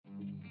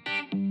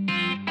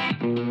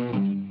Hey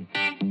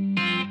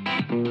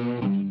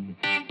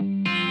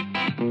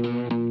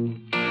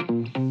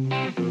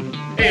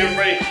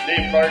everybody,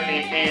 Dave Clark,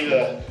 aka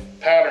the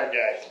pattern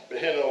guy. Been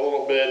hitting a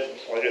little bit.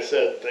 Like I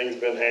said, things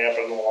been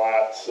happening a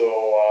lot,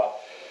 so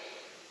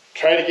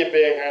trying to get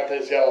back on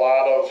things. Got a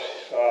lot of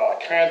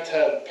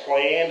content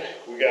planned.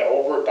 We got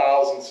over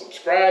 1,000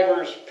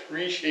 subscribers.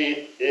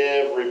 Appreciate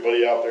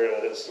everybody out there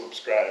that has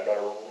subscribed. I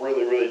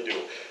really, really do.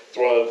 It's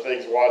one of the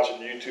things watching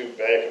YouTube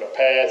back in the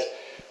past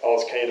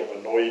always kind of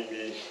annoyed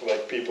me.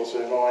 Like people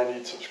saying, "Oh, I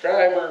need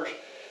subscribers."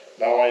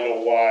 Now I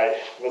know why.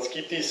 Let's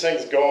keep these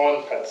things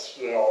going. That's,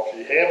 you know, if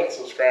you haven't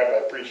subscribed, I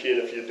appreciate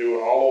it if you do.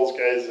 And all those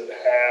guys that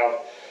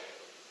have,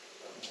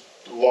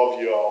 love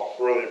you all.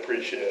 Really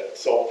appreciate it.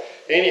 So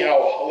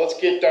anyhow, let's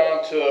get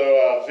down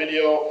to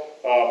video.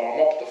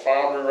 I'm up at the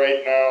foundry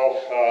right now.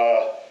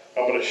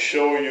 I'm going to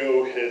show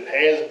you, it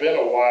has been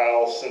a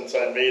while since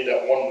I made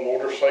that one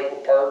motorcycle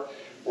part.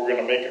 We're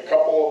going to make a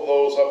couple of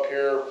those up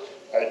here.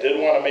 I did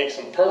want to make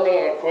some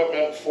permanent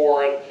equipment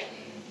for it,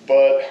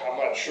 but I'm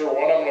not sure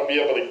when I'm going to be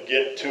able to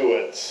get to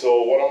it.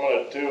 So what I'm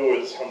going to do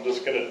is I'm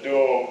just going to do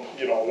them,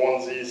 you know,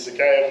 onesies. The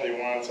guy only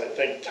wants, I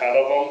think, 10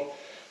 of them.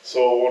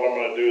 So what I'm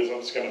going to do is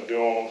I'm just going to do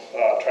them,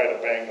 try to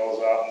bang those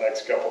out in the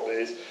next couple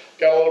days.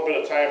 Got a little bit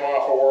of time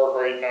off of work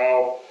right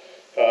now.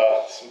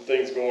 Some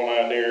things going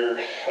on there.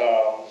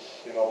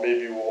 You know,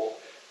 maybe we'll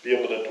be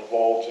able to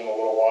divulge in a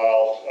little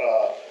while.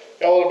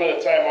 Got a little bit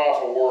of time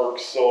off of work,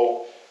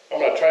 so I'm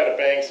going to try to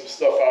bang some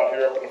stuff out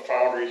here up in the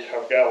foundry.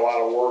 I've got a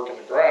lot of work in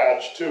the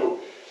garage too.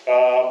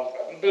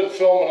 I've been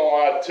filming a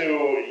lot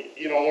too.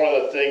 You know, one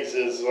of the things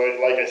is,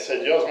 like I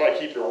said, you always want to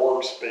keep your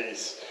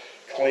workspace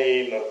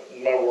clean.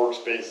 My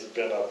workspace has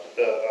been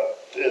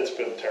it's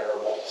been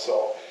terrible.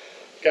 So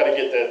got to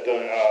get that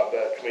done,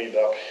 that cleaned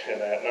up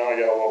and that. Now I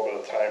got a little bit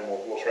of time.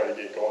 We'll try to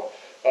get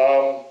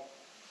going.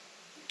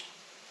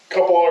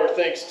 Couple other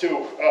things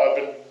too. I've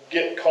been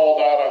getting called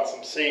out on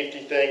some safety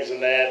things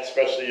and that,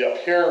 especially up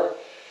here.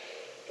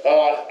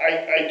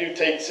 I do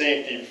take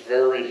safety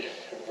very,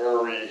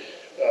 very,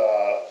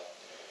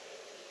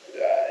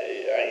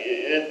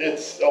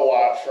 it's a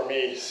lot for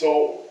me.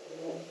 So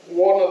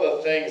one of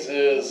the things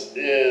is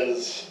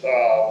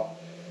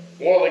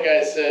one of the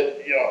guys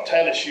said, you know,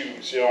 tennis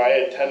shoes. You know, I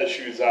had tennis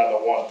shoes on the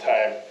one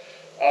time.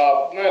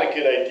 Not a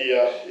good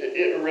idea.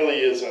 It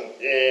really isn't.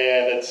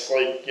 And it's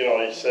like, you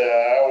know, he said,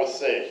 I always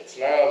say, it's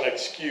not an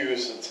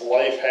excuse. It's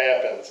life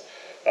happens.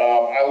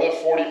 I live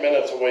 40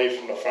 minutes away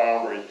from the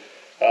foundry.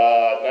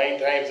 9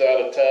 times out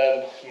of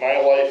 10, my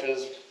life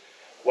is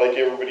like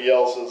everybody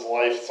else's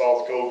life. It's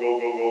all go, go,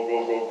 go, go,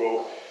 go, go,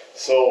 go.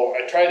 So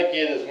I try to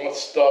get as much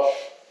stuff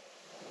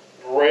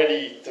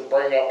ready to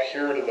bring up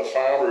here to the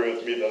foundry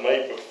with me the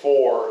night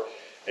before,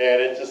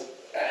 and it just,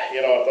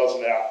 you know, it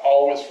doesn't. I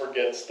always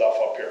forget stuff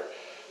up here.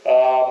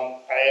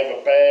 I have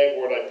a bag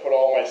where I put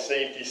all my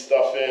safety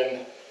stuff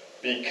in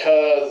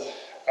because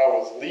I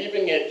was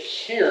leaving it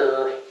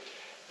here.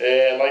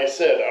 And like I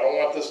said, I don't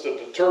want this to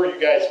deter you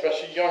guys,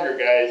 especially younger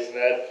guys, and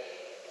that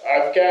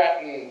I've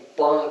gotten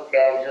burnt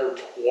down here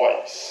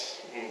twice,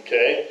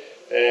 okay?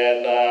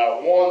 And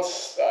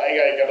once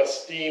I got a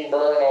steam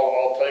burn,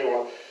 I'll tell you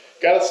what,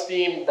 got a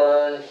steam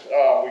burn.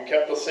 We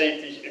kept the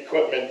safety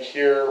equipment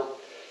here,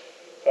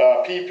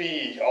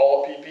 PPE,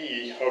 all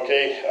PPE,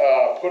 okay?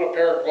 Put a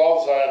pair of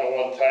gloves on at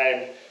one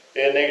time,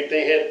 and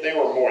they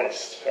were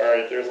moist, all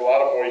right? There's a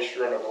lot of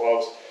moisture in the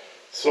gloves.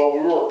 So we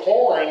were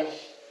pouring.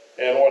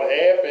 And what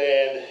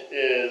happened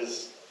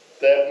is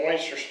that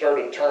moisture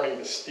started turning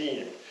to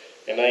steam,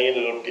 and I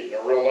ended up getting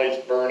a real nice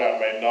burn on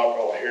my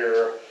knuckle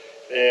here.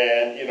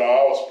 And you know,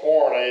 I was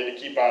pouring; I had to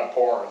keep on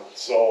pouring,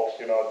 so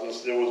you know, it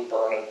was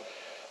burning.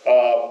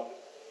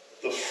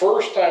 The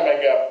first time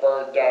I got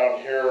burnt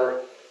down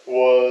here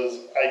was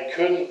I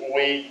couldn't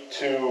wait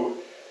to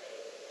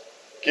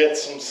get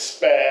some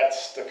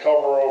spats to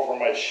cover over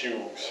my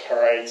shoes. All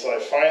right, so I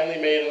finally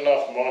made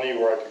enough money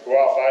where I could go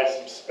out and buy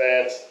some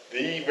spats.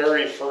 The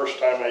very first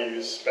time I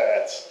used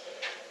spats,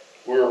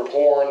 we were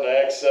pouring the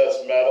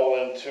excess metal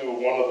into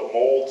one of the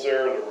molds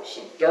there. There was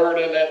some dirt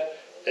in it.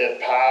 It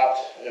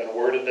popped, and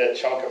where did that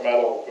chunk of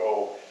metal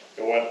go?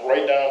 It went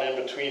right down in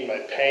between my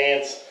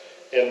pants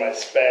and my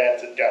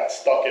spats. It got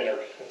stuck in there.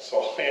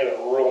 So I had a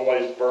real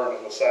nice burn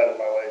on the side of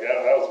my leg.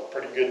 That was a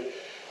pretty good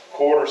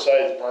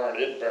quarter-size burn.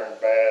 It burned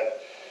bad.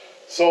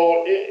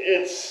 So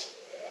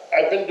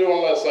I've been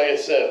doing this, like I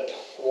said,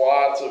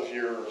 lots of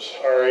years,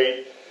 all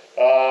right?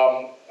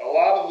 A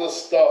lot of this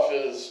stuff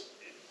is,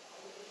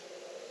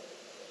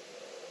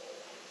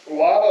 a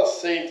lot of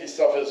safety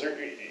stuff is,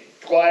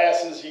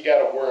 glasses, you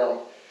gotta wear them.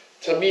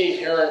 To me,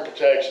 hearing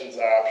protection is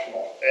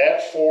optional.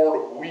 At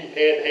Ford, we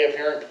had to have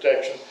hearing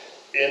protection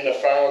in the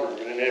foundry.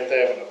 We didn't have to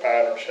have it in the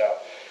pattern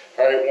shop.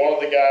 All right, one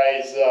of the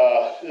guys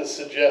is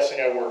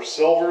suggesting I wear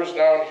silvers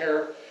down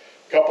here.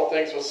 A couple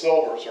things with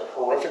silvers are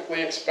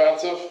horrifically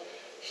expensive,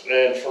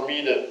 and for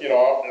me to, you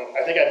know,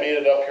 I think I made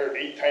it up here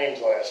 8 times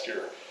last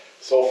year.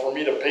 So for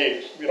me to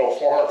pay, you know,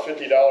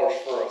 $450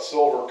 for a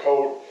silver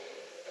coat,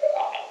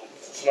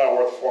 it's not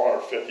worth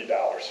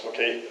 $450,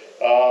 okay?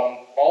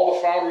 All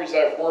the foundries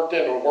I've worked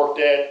in and worked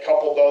at, a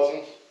couple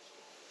dozen.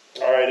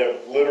 All right,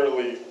 I've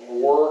literally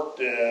worked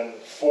in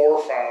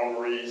 4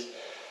 foundries,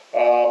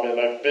 and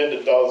I've been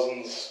to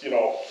dozens, you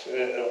know,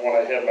 when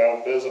I had my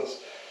own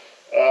business.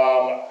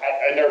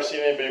 I never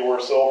seen anybody wear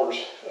silvers.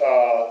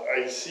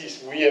 I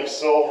see we have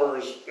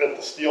silvers at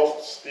the steel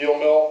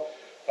mill.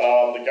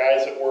 The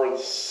guys that wear the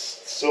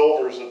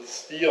silvers at the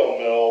steel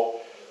mill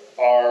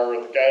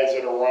are the guys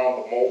that are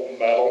around the molten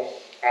metal,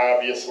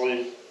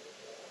 obviously.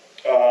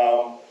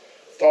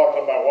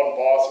 Talking to my one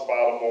boss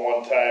about them the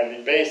one time,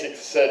 he basically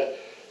said,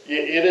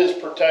 it is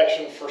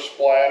protection for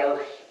splatter,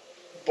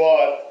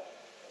 but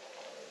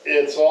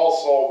it's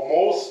also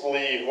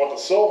mostly what the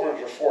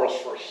silvers are for is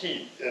for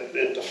heat.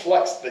 It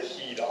deflects the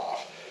heat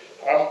off.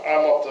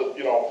 I'm up to,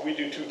 you know, we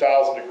do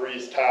 2,000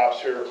 degrees tops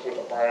here with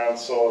the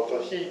bronze, so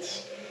the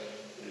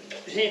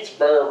heat's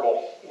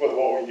bearable with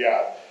what we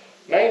got.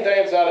 9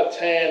 times out of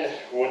 10,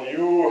 when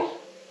you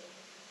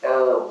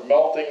are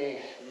melting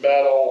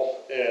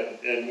metal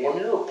and when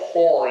you're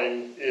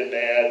pouring in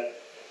that,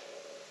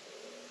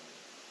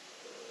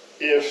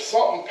 if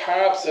something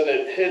pops and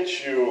it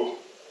hits you,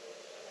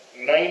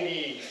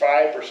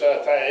 95% of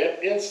the time, it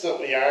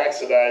instantly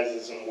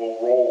oxidizes and will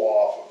roll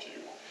off of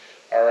you.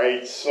 All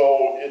right,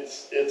 so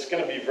it's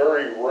going to be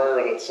very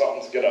rare that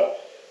something's going to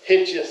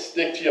hit you,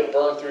 stick to you,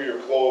 burn through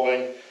your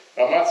clothing.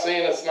 I'm not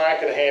saying it's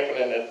not going to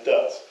happen, and it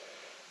does.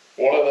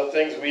 One of the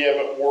things we have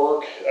at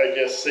work, I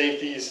guess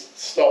safety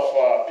stuff,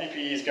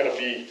 PPE is going to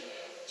be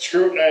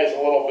scrutinized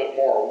a little bit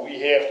more. We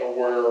have to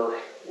wear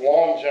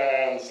long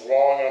johns,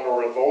 long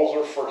underwear. Those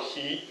are for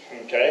heat,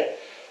 okay?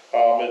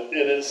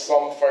 It is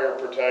some fire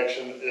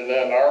protection. And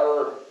then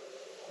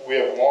we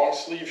have long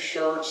sleeve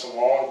shirts and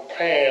long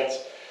pants.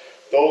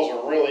 Those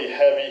are really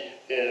heavy,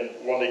 and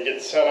when they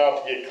get sent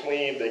out to get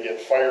cleaned, they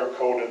get fire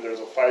coated. There's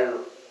a fire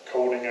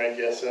coating, I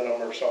guess, in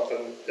them or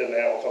something in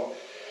that with them.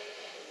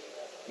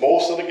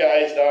 Most of the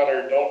guys down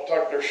there don't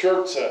tuck their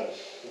shirts in,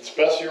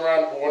 especially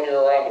when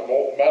you're around the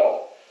molten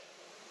metal.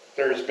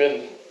 There's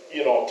been,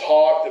 you know,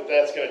 talk that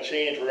that's going to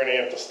change. We're going to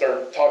have to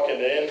start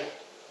tucking in.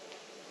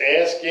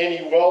 Ask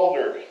any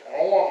welder. I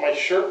don't want my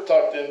shirt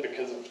tucked in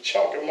because if a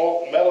chunk of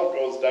molten metal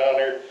goes down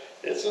there,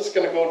 it's just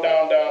going to go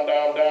down, down,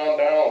 down, down,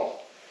 down.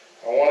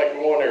 I want it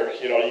going there.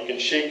 You know, you can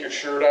shake your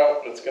shirt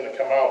out and it's going to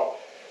come out.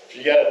 If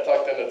you got it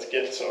tucked in, it's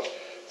good.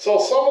 So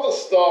some of the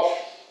stuff,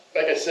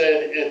 like I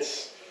said,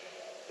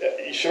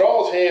 you should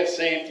always have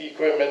safety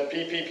equipment,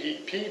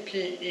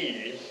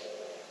 PPE,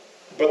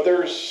 but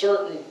there's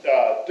certain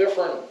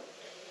different,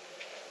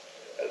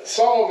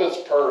 some of it's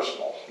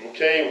personal,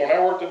 okay? When I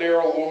worked at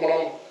Aero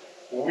Aluminum,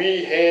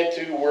 we had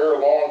to wear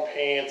long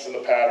pants in the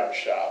pattern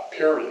shop,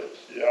 period.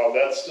 You know,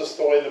 that's just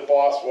the way the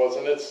boss was,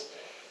 and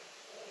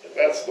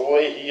that's the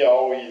way he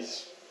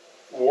always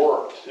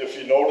worked. If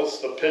you notice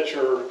the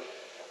picture,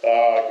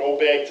 go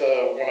back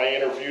to when I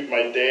interviewed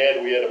my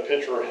dad, we had a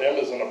picture of him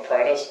as an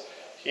apprentice.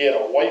 He had a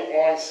white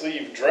long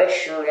sleeve dress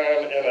shirt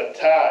on and a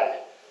tie.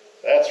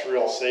 That's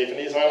real safe, and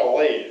he's on a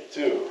lathe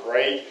too,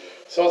 right?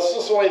 So it's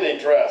just the way they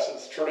dress.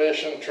 It's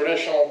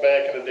traditional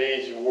back in the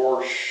days. You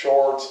wore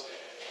shorts.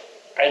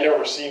 I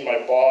never seen my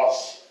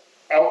boss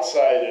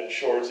outside in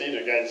shorts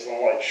either. Guys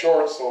don't like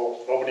shorts, so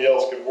nobody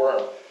else could wear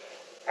them.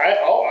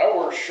 I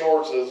wear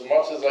shorts as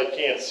much as I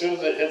can. As soon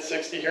as it hits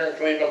 60 here in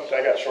Cleveland,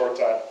 I got shorts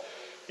on.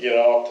 You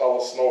know, until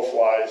the snow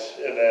flies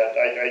and that.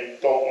 I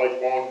don't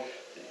like long.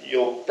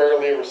 You'll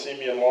barely ever see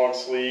me in long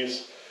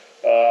sleeves.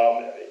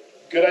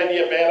 Good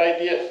idea, bad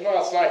idea? No,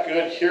 it's not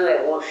good. Here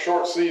I wear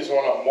short sleeves when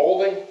I'm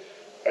molding.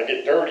 I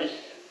get dirty.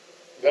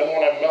 Then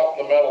when I melt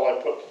the metal,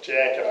 I put the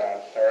jacket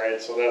on. All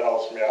right, so that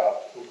helps me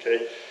out.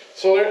 Okay,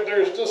 so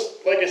there's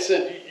just, like I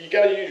said, you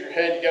got to use your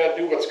head. You got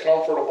to do what's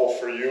comfortable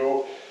for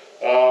you.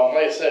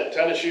 Like I said,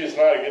 tennis shoes is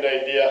not a good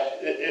idea.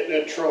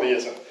 It truly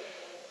isn't.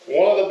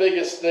 One of the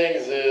biggest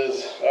things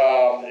is,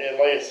 and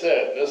like I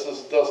said,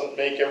 doesn't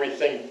make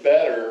everything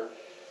better.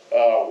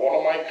 One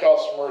of my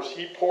customers,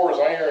 he pours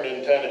iron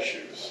in tennis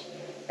shoes.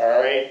 All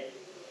right.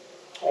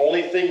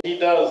 Only thing he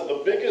does,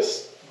 the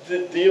biggest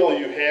deal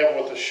you have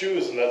with the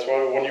shoes, and that's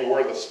why when you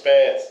wear the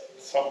spats,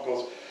 something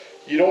goes.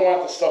 You don't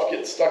want the stuff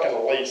getting stuck in the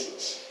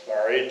laces.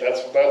 All right.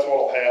 That's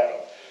what'll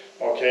happen.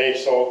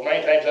 Okay. So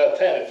 9 times out of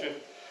 10,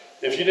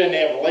 if you didn't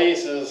have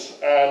laces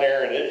on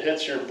there and it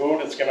hits your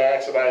boot, it's going to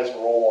oxidize and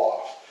roll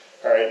off.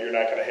 All right, you're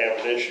not going to have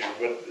an issue,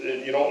 but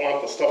you don't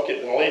want the stuff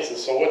getting in the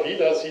laces. So what he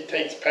does, he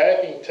takes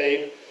packing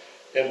tape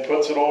and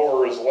puts it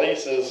over his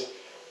laces.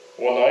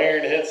 When the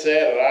iron hits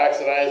that, it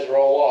oxidizes,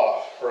 roll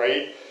off,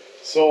 right?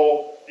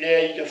 So,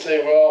 yeah, you can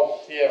say,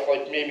 well, yeah, if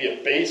like maybe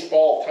a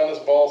baseball, tennis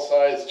ball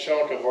size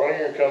chunk of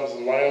iron comes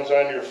and lands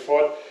on your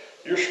foot,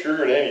 you're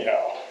screwed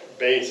anyhow,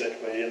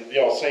 basically. And,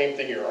 you know, same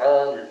thing, your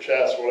arm, your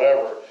chest,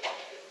 whatever.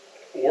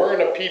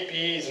 Wearing a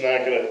PPE is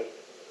not going to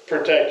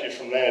protect you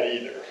from that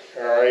either.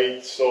 All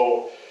right,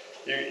 so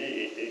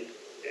a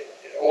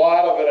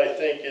lot of it, I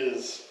think,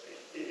 is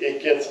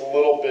it gets a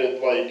little bit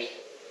like,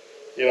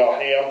 you know,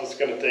 hey, I'm just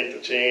going to take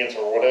the chance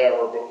or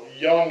whatever. But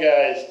young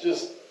guys,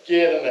 just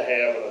get in the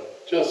habit of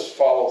just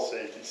follow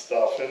safety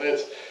stuff. And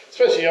it's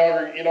especially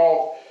younger, you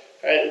know,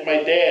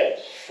 My dad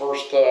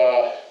first,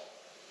 the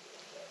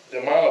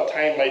amount of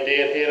time my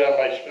dad had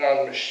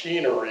on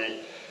machinery,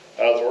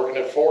 I was working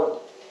at Ford.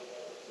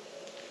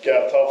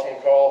 Got a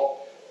telephone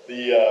call. We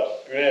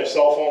didn't have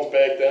cell phones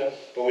back then,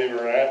 believe it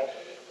or not.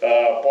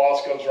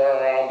 Boss comes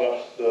running around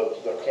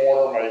the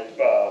corner.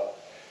 My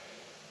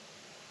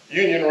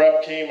union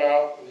rep came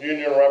out.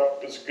 Union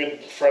rep was a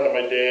good friend of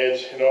my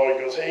dad's. You know, he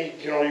goes, hey,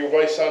 you know, your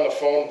wife's on the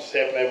phone. Just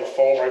happened to have a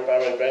phone right by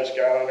my bench.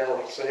 Got on there.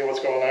 Said, hey, what's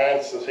going on?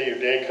 He says, hey, your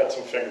dad cut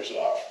some fingers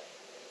off.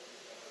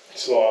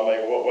 So I'm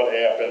like, what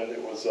happened?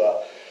 It was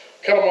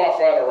cut him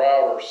off on the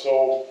router.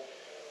 So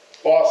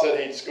boss said,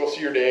 hey, just go see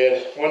your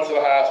dad. Went to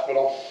the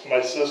hospital.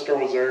 My sister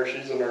was there.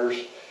 She's a nurse.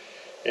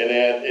 And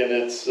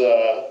it's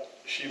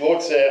she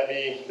looks at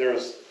me.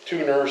 There's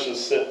two nurses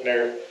sitting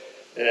there,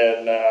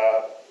 and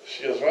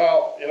she goes,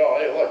 well, you know,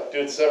 hey, look,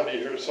 dude's 70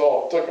 years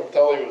old. It took him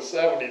till he was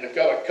 70 to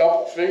cut a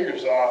couple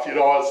fingers off. You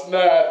know,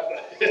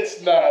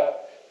 it's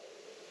not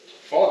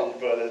funny,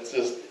 but it's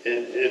just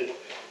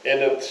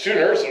and the two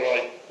nurses are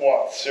like,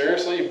 what,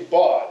 seriously?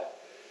 But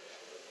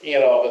you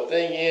know, the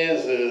thing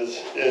is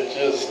it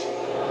just,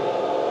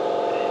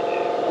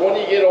 when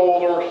you get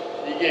older,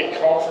 you get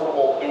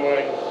comfortable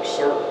doing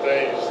certain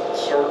things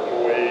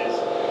certain ways,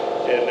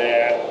 and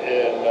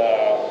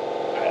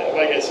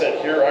like I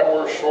said, here I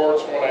wear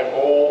shorts when I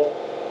mold.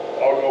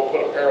 I'll go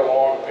put a pair of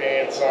long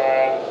pants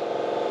on.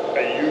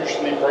 I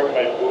usually bring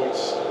my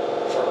boots.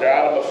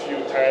 Forgot them a few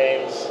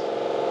times,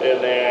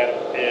 and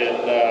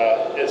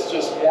it's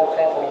just more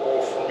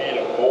comfortable for me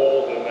to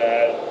mold than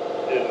that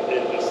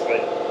in just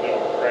like, you know,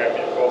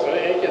 crappy clothes.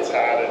 It gets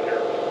hot in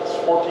here. It's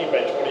 14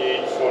 by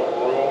 28 foot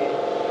room.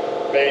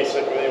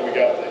 Basically, we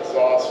got the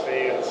exhaust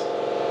fans.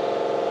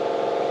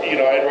 You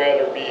know, I'd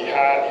rather be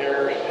hot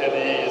here in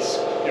these,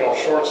 you know,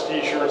 shorts,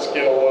 t-shirts,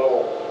 get a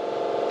little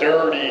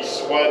dirty,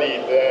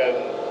 sweaty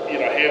than, you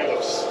know, have the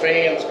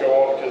fans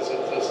going because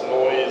it's this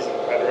noise, and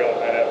I'd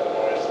rather not have the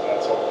noise and that.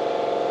 So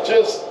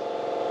just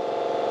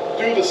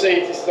do the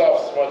safety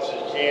stuff as much as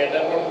you can.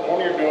 And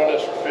when you're doing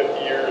this for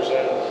 50 years,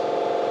 and,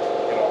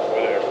 you know,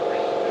 whatever,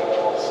 you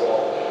know, so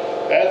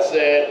that's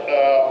it.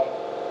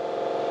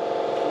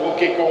 We'll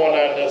get going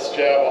on this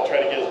job. I'll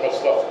try to get as much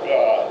stuff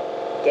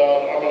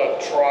done. I'm going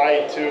to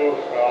try to.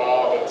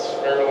 It's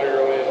fairly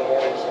early in the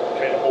morning, so I'm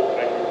kind of hoping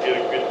I can get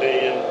a good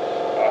day in.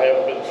 I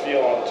haven't been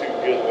feeling too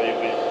good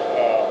lately. I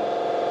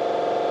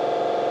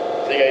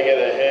think I get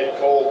a head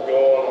cold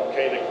going. I'm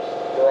kind of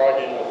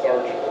groggy and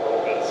lethargic a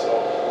little bit, so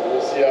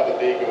we'll see how the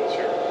day goes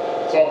here.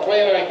 So I'm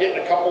planning on getting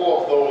a couple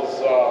of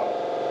those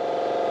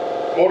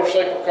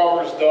motorcycle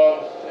covers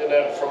done. And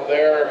then from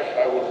there,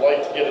 I would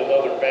like to get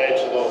another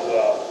batch of those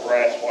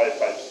brass Y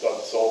pipes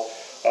done. So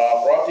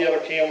brought the other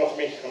cam with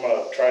me. I'm going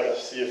to try to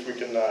see if we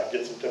can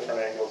get some different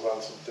angles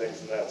on some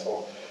things and that.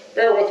 So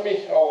bear with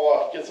me.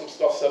 I'll get some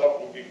stuff set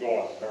up and get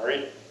going. All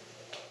right.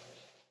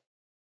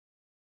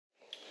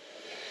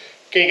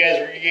 Okay, guys,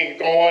 we're going to get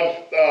going.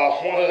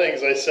 One of the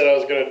things I said I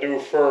was going to do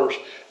first,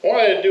 I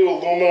wanted to do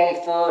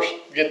aluminum first,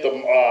 get the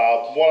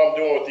what I'm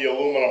doing with the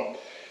aluminum.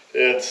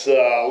 It's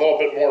a little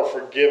bit more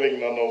forgiving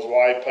than those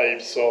Y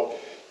pipes, so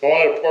I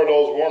wanted to pour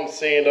those, warm the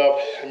sand up.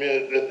 I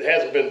mean, it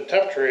hasn't been,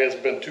 temperature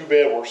hasn't been too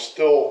bad. We're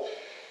still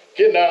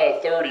getting down to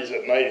the 30s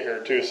at night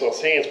here too, so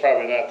sand's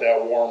probably not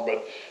that warm.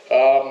 But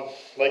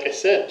like I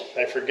said,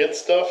 I forget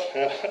stuff,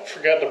 and I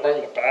forgot to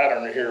bring the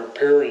pattern here,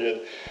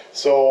 period.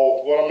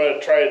 So what I'm going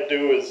to try to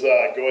do is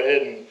go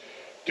ahead and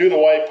do the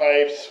Y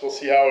pipes. We'll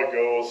see how it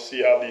goes,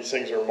 see how these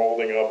things are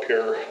molding up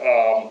here.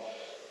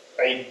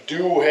 I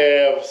do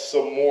have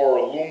some more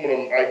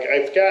aluminum.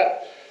 I've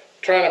got,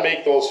 trying to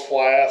make those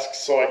flasks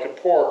so I could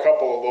pour a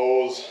couple of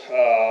those,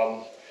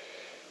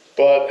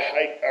 but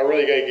I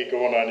really got to get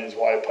going on these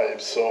Y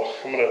pipes, so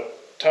I'm going to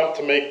attempt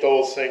to make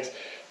those things.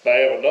 And I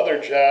have another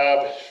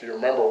job. If you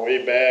remember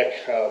way back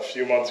a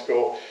few months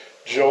ago,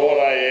 Joe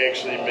and I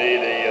actually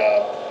made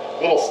a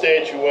little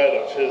statuette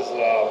of his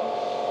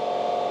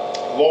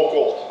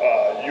local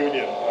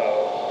union,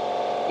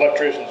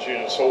 electricians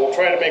union, so we'll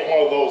try to make one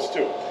of those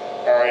too.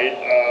 Alright,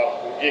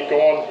 we'll get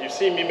going. You've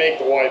seen me make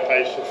the Y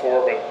pipes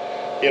before, but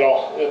you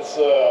know, it's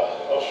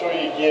I'll show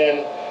you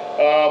again.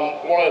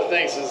 One of the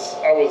things is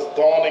I was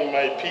donning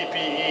my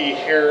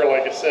PPE here.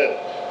 Like I said,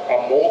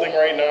 I'm molding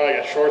right now. I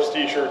got shorts,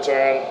 t-shirts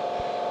on,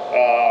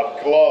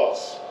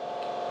 gloves.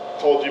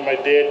 Told you my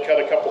dad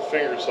cut a couple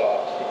fingers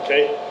off.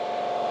 Okay,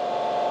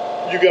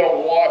 you gotta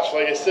watch.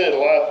 Like I said,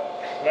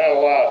 not a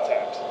lot of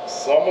times.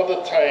 Some of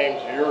the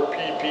times your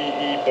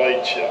PPE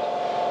bites you.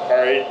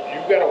 Alright,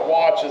 you've got to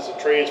watch as a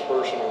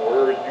tradesperson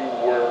where you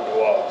wear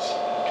gloves,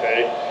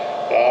 okay?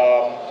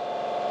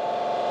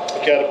 You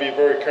got to be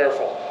very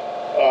careful.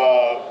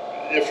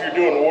 If you're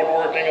doing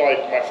woodworking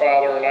like my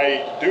father and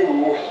I do,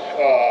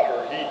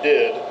 or he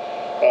did,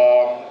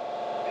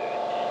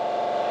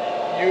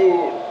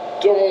 you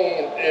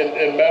don't,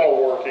 in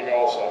metalworking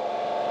also,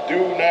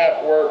 do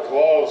not wear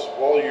gloves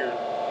while you're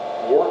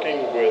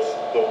working with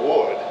the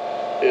wood,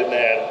 in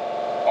that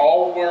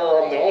I'll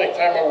wear them. The only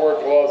time I wear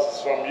gloves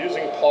is if I'm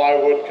using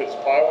plywood, because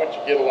plywood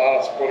you get a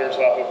lot of splinters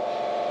off of.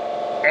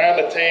 on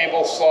the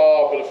table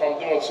saw, but if I'm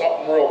doing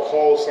something real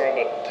close on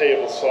the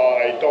table saw,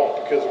 I don't,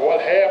 because what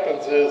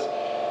happens is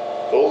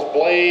those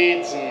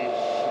blades and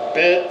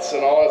bits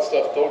and all that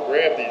stuff, they'll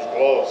grab these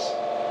gloves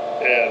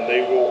and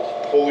they will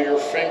pull your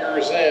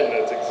fingers in.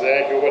 That's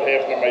exactly what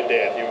happened to my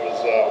dad. He was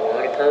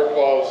wearing a pair of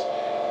gloves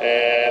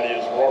and he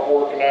was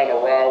working on a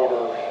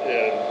router,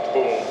 and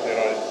boom, you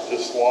know, I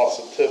just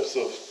lost the tips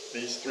of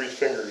these 3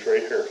 fingers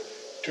right here.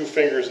 2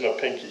 fingers and a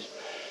pinky.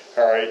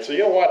 All right, so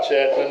you'll watch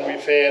that. Then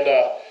we've had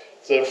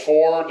the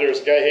Ford.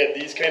 There's a guy who had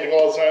these kind of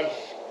gloves on,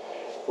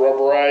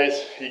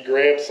 rubberized. He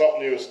grabbed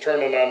something he was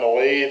turning on the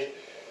lathe.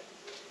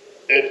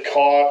 It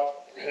caught.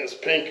 His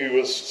pinky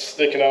was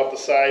sticking out the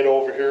side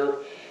over here.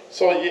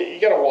 So you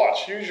got to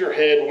watch. Use your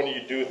head when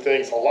you do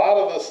things. A lot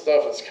of this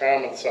stuff is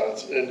common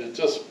sense, and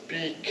just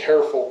be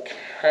careful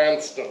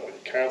constantly,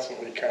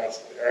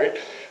 all right?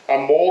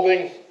 I'm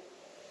molding.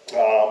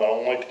 I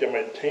don't like to get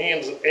my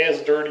hands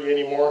as dirty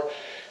anymore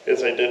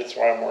as I did. That's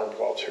why I'm wearing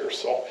gloves here.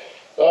 So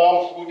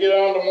we'll get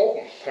on to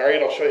molding. All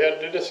right, I'll show you how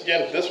to do this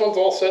again. This one's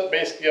all set.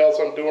 Basically, all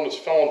I'm doing is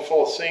filling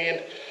full of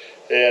sand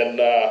and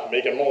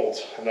making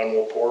molds, and then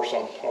we'll pour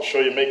some. I'll show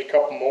you make a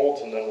couple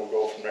molds, and then we'll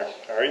go from there.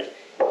 All right.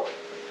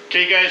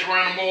 Okay, guys, we're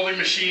on a molding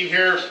machine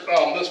here.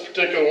 This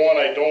particular one,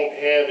 I don't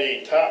have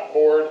a top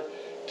board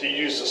to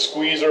use the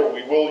squeezer.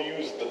 We will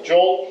use the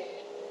jolt.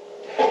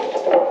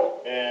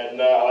 And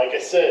like I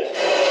said,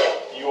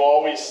 you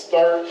always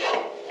start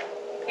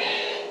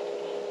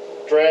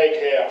drag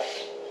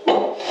half.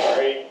 All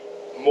right,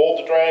 mold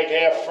the drag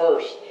half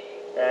first.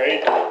 All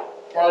right,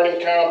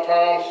 parting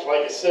compound,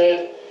 like I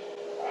said,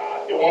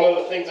 one of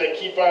the things I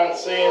keep on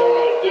saying I'm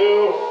going to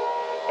do,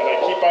 and I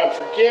keep on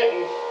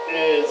forgetting,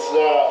 is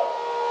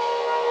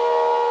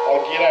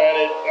I'll get on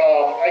it.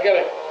 I got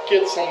to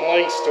get some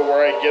links to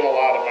where I get a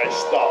lot of my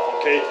stuff,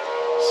 okay?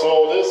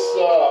 So this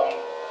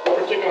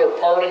particular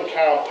parting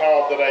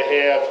compound that I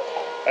have,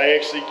 I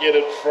actually get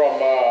it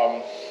from,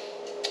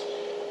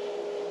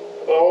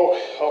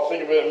 I'll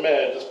think of it in a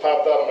minute. It just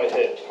popped out of my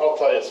head. I'll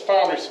tell you, it's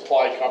Foundry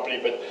Supply Company,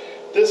 but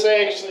this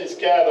actually's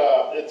got,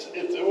 it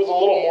was a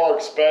little more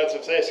expensive.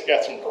 It's actually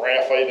got some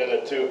graphite in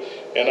it too,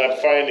 and I'm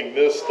finding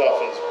this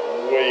stuff is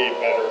way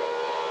better.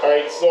 All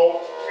right,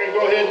 so we're gonna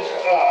go ahead and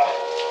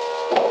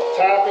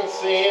top and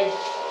sand,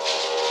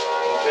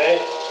 okay?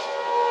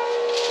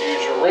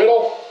 Use your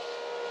riddle.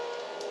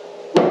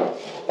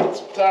 Put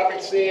some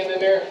topping sand in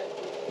there.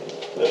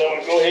 Then I'm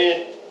gonna go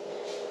ahead,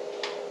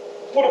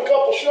 put a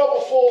couple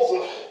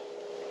shovelfuls of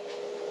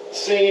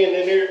sand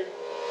in here.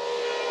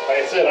 Like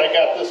I said, I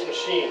got this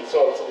machine,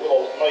 so it's a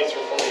little nicer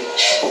for me.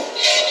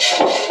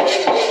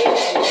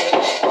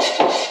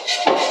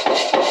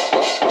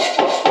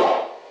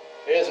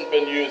 It hasn't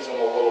been used in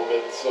a little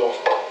bit, so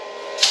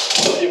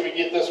let's see if we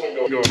get this one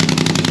going.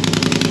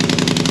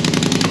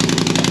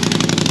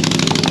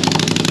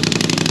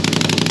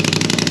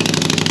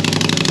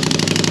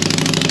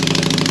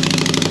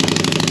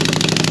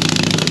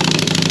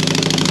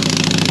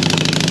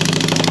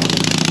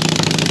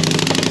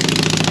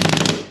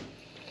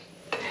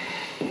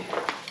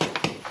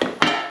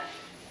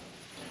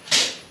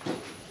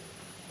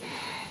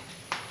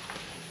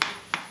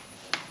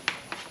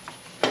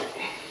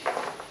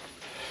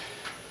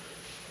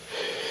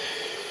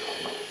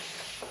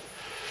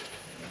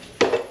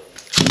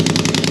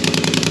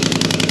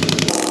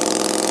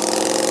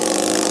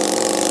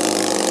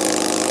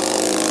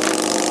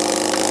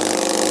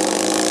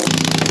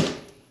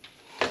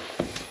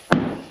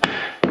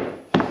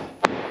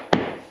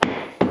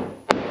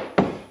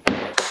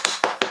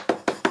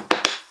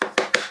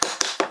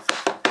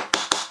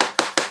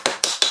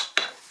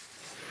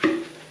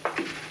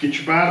 Get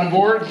your bottom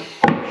board,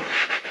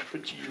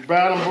 put your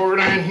bottom board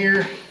on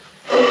here.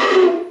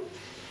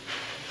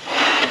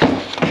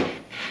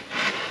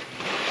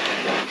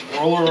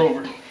 Roll her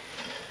over.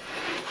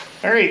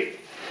 All right,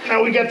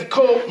 now we got the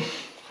cope.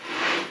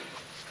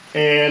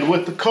 And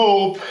with the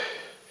cope,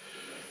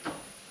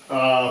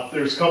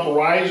 there's a couple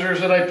risers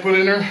that I put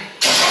in there.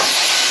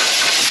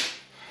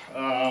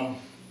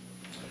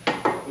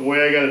 The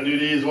way I gotta do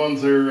these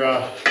ones,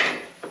 they're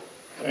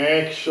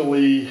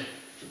actually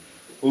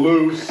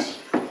loose.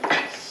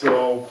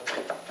 So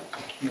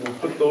we'll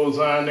put those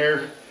on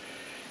there,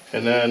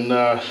 and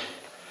then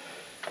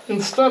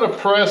instead of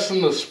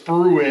pressing the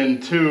sprue in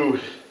too,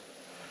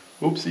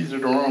 oops, these are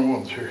the wrong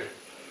ones here.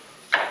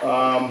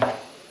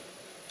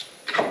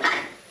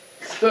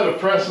 Instead of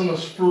pressing the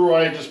sprue,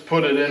 I just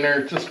put it in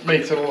there. It just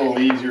makes it a little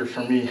easier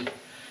for me.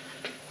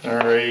 All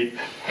right,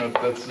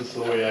 that's just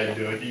the way I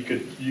do it.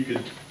 You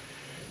could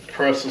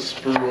press the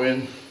sprue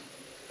in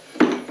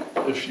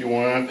if you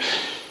want.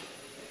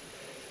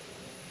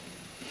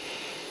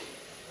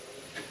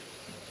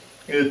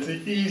 It's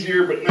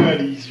easier, but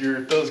not easier.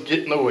 It does get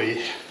in the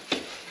way.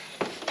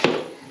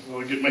 So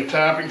I'll get my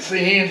topping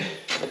sand.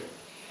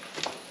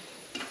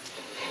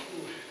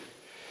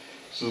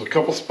 So there's a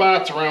couple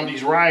spots around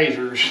these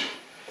risers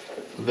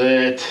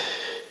that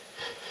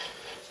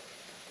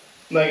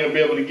I'm not going to be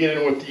able to get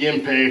in with the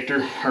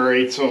impactor. All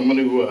right, so I'm going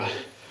to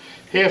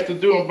have to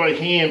do them by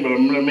hand, but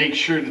I'm going to make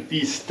sure that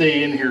these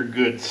stay in here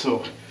good.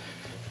 So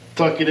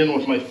tuck it in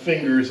with my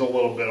fingers a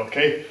little bit,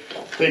 okay?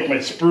 Take my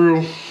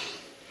sprue.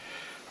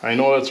 I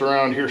know that's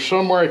around here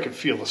somewhere. I can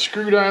feel the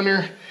screw down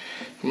there.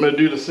 I'm going to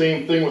do the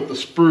same thing with the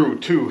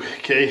sprue too,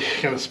 okay?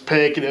 Kind of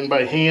pack it in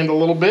by hand a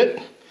little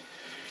bit.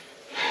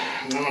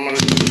 And then I'm going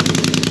to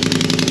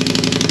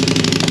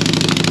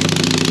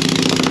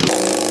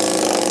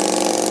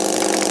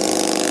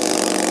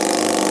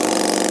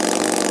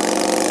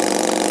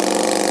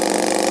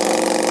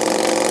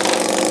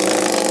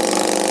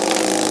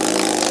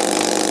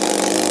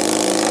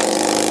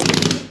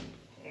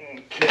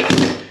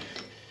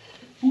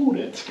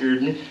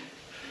scared me.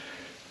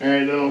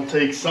 Alright, then I'll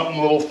take something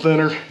a little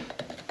thinner.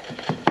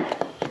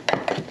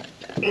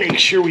 Make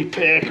sure we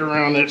pack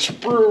around that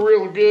sprue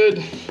real good.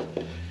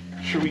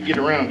 Make sure we get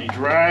around these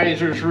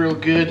risers real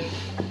good.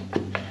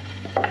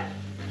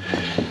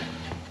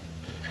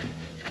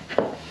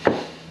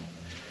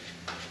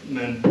 And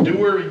then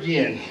do her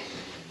again.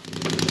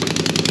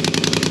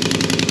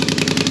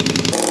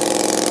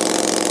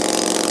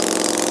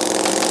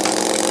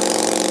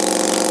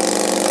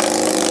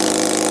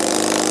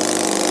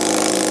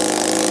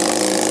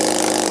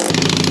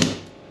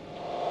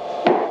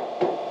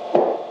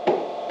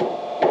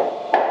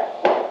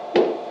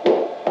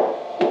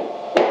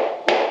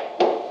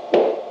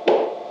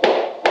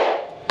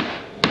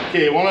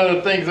 Okay, one of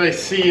the things I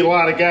see a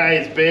lot of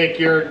guys,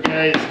 backyard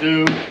guys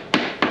do,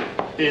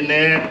 in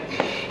that,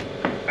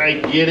 I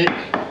get it.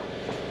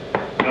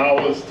 I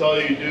always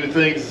tell you do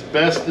things as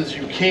best as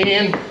you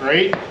can,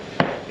 right?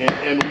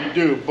 And we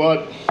do,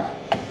 but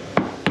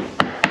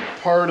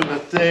part of the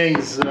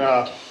things,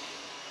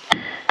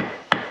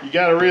 you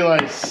gotta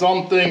realize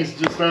some things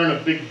just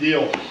aren't a big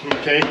deal,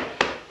 okay?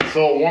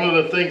 So one of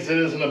the things that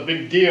isn't a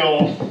big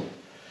deal,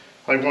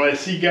 like when I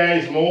see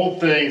guys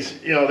mold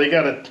things, you know, they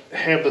gotta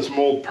have this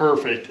mold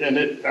perfect, and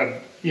it,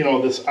 you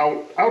know, this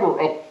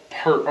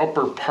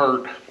upper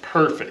part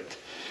perfect.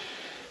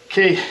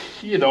 Okay,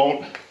 you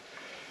don't.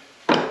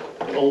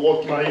 It'll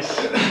look nice.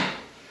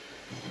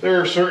 There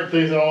are certain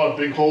things that don't have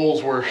big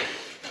holes where,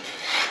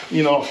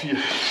 you know, if you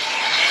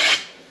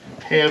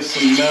have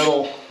some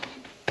metal,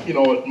 you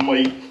know, it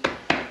might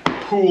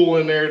pool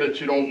in there that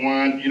you don't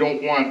want. You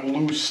don't want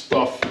loose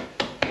stuff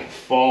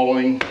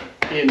falling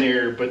in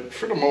there, but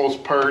for the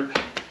most part,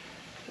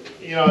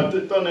 you know,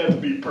 it doesn't have to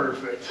be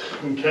perfect,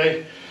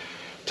 okay?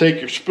 Take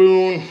your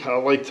spoon. I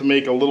like to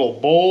make a little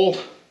bowl,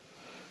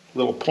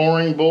 little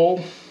pouring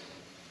bowl,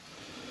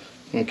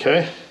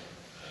 okay?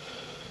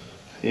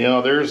 You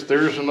know, there's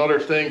another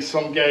thing.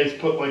 Some guys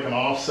put like an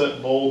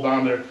offset bowl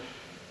down there.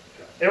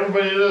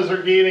 Everybody does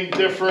their gating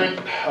different.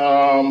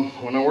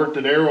 When I worked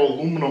at Aero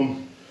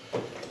Aluminum,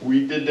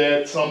 we did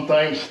that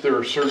sometimes. There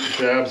are certain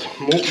jobs,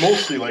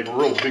 mostly like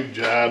real big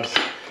jobs,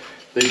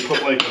 they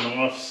put like an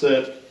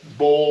offset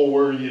bowl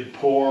where you'd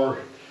pour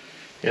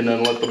and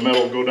then let the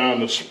metal go down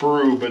the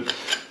sprue. But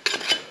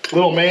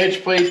little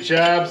match plate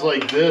jobs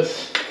like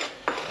this,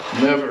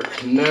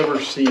 never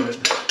seen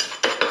it.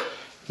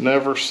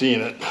 Never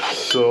seen it.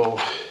 So,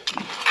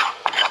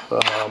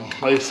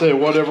 like I say,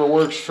 whatever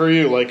works for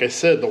you. Like I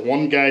said, the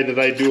one guy that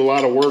I do a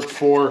lot of work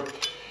for,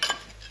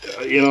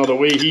 you know, the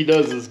way he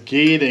does his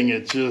gating,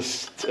 it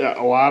just,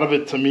 a lot of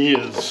it to me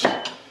is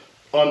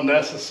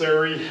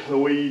unnecessary, the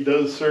way he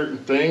does certain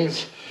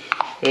things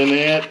and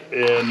that,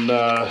 and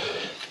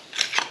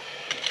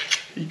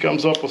he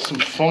comes up with some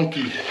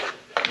funky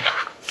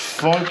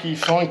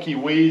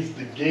ways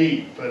to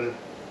gate. But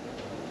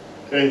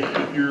hey,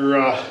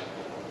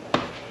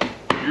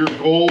 your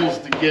goal is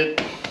to get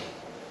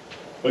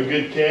a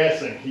good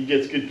casting. He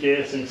gets good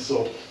casting,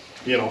 so,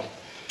 you know.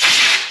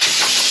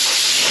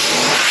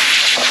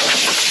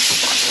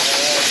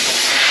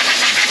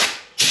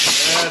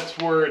 That's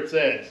where it's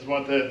at. Just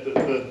want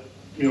the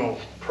you know,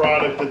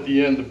 product at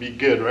the end to be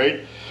good,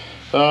 right?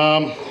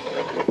 Let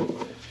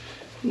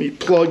me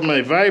plug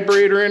my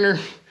vibrator in there.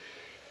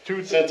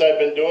 Since I've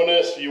been doing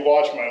this, you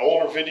watch my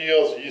older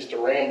videos, I used to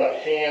ram by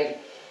hand.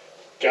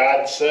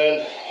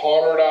 Godsend,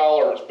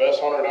 $100,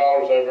 best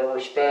 $100 I've ever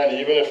spent.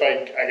 Even if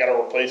I gotta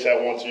replace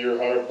that once a year,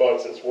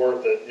 $100, it's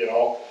worth it, you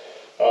know.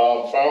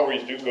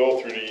 Foundries do go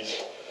through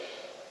these.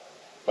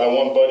 My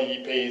one buddy,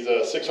 he pays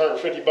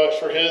 $650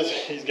 for his.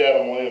 He's got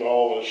them laying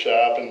all over the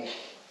shop and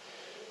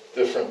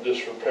different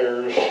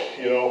repairs,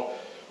 you know.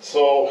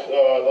 So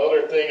the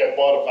other thing, I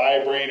bought a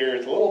vibrator.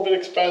 It's a little bit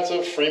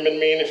expensive, Freeman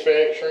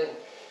Manufacturing.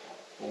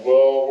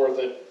 Well worth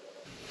it.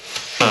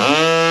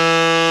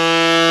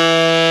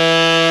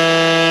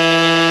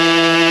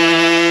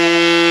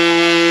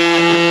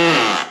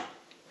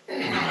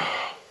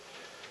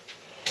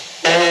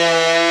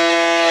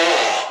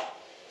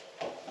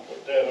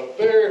 Put that up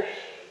there.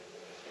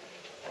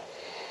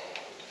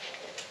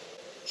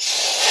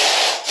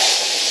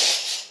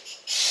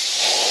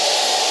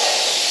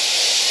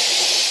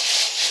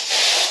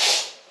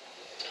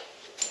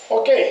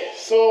 Okay,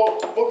 so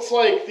looks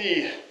like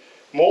the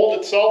mold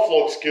itself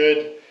looks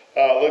good.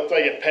 Looked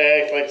like it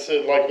packed, like I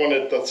said, like when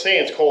the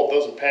sand's cold, it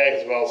doesn't pack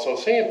as well. So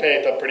sand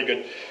packed up pretty good.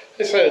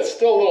 Like I said, it's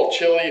still a little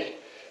chilly.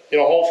 you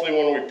know, hopefully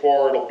when we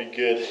pour it'll be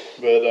good,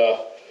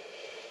 but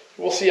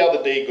we'll see how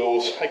the day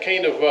goes. I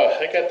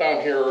got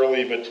down here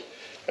early, but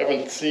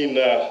haven't seen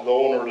the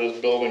owner of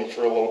this building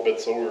for a little bit,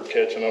 so we were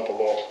catching up a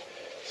little.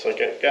 So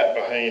I got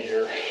behind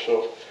here.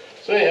 So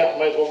yeah,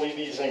 might as well leave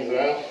these things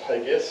on,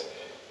 I guess.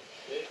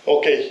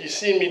 Okay, you've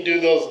seen me do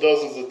those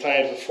dozens of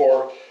times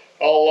before.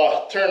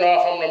 I'll turn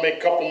off. I'm gonna make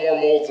a couple more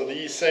molds of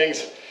these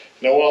things.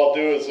 Now what I'll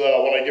do is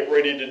when I get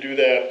ready to do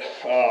that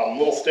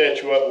little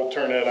statuette, we'll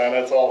turn that on.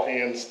 That's all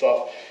hand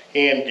stuff,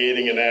 hand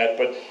gating and that,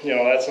 but you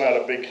know, that's not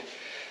a big,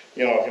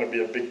 you know, going to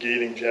be a big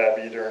gating job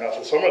either or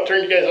nothing. So I'm going to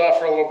turn you guys off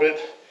for a little bit,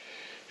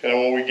 and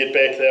when we get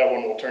back to that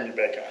one, we'll turn you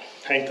back on.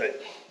 Hang tight.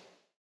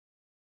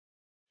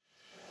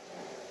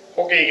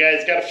 Okay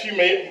guys, got a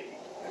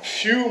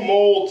few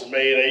molds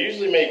made. I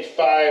usually make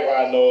 5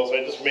 on those.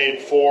 I just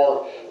made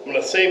 4. I'm going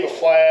to save a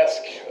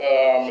flask.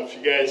 If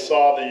you guys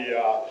saw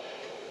the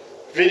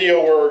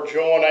video where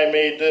Joe and I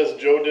made this,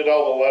 Joe did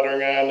all the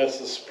lettering on this.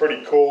 This is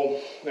pretty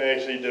cool. They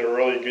actually did a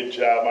really good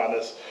job on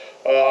this.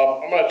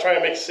 I'm going to try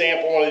to make a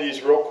sample one of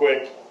these real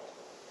quick.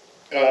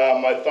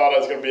 I thought I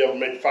was going to be able to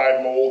make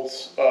 5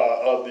 molds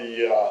of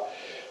the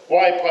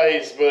Y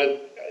pipes,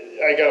 but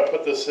I got to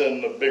put this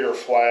in the bigger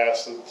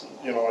flask that,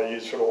 you know, I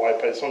use for the Y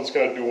pipes. So I'm just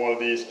going to do one of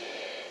these.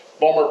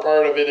 Bummer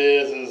part of it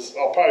is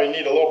I'll probably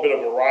need a little bit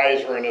of a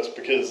riser in this,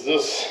 because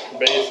this,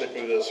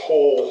 basically this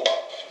whole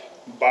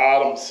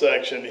bottom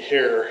section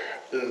here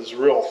is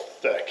real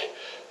thick.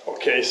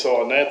 Okay,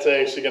 so and that's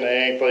actually going to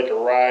act like a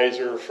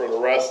riser for the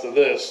rest of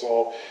this.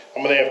 So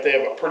I'm going to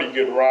have a pretty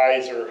good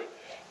riser,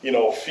 you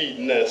know,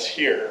 feeding this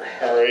here.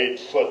 All right,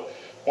 but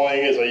one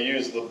thing is I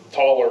used the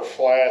taller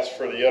flask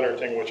for the other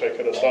thing, which I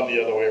could have done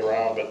the other way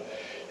around, but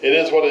it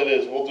is what it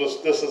is.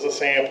 This is a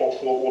sample.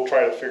 We'll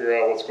try to figure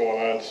out what's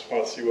going on. Just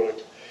want to see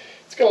what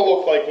it's going to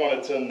look like when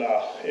it's in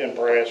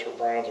brass or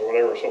bronze or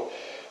whatever. So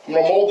I'm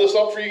going to mold this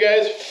up for you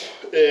guys,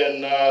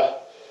 and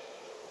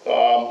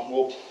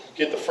we'll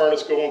get the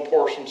furnace going,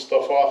 pour some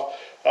stuff off.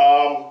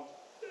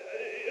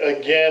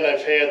 Again,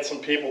 I've had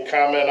some people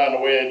comment on the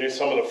way I do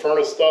some of the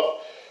furnace stuff.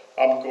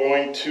 I'm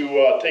going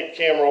to take the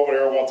camera over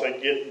there once I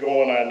get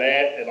going on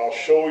that, and I'll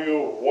show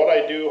you what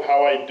I do,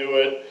 how I do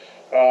it.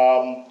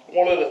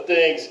 One of the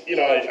things, you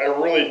know, I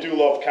really do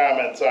love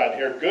comments on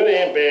here, good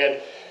and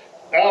bad.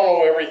 I don't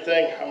know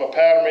everything. I'm a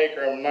pattern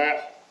maker. I'm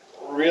not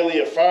really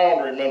a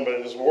foundry man, but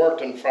I just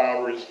worked in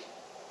foundries.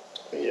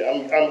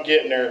 Yeah, I'm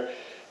getting there.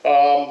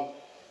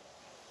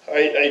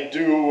 I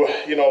do,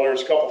 you know,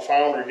 there's a couple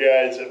foundry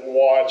guys that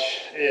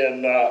watch,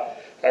 and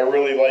I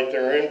really like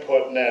their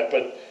input in that,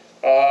 but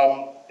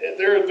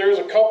there's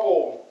a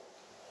couple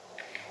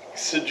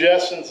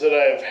suggestions that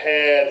I've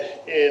had,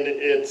 and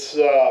it's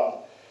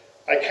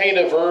I kind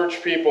of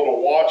urge people to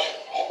watch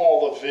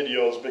all the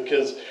videos,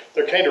 because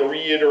they're kind of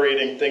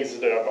reiterating things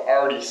that I've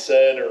already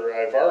said or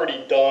I've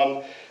already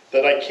done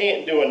that I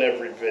can't do in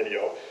every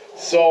video.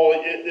 So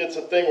it's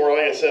a thing where,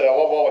 like I said, I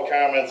love all the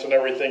comments and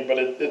everything, but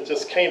it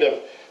just kind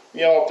of,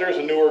 you know, if there's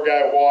a newer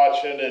guy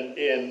watching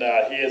and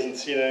he hasn't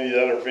seen any of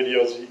the other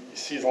videos, he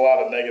sees a lot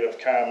of negative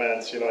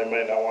comments, you know, he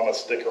might not want to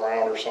stick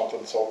around or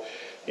something. So,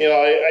 you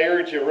know, I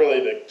urge you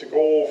really to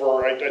go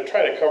over, I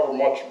try to cover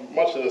much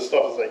of this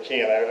stuff as I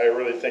can. I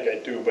really think I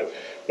do. But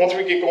once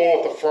we get going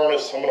with the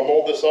furnace, I'm going to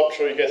mold this up,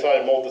 show you guys how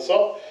I mold this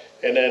up.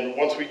 And then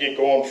once we get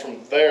going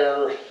from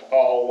there,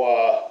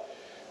 I'll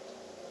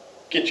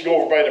get you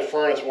over by the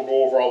furnace. We'll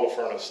go over all the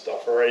furnace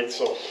stuff, all right?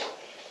 So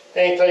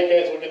hang tight,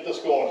 guys. We'll get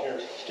this going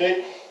here,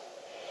 okay?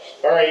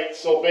 All right,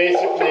 so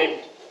basically,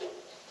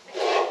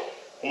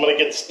 I'm going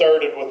to get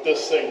started with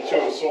this thing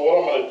too. So what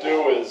I'm going to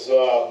do is,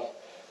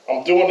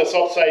 I'm doing this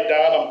upside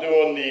down. I'm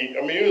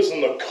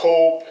using the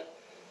cope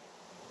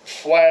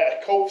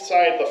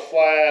side of the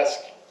flask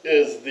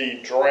is the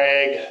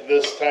drag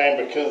this time,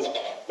 because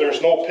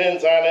there's no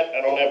pins on it.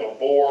 I don't have a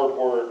board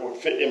where it would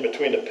fit in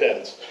between the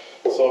pins.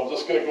 So I'm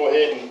just going to go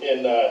ahead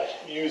and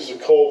use the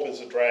cope as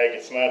a drag.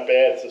 It's not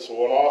bad, it's just a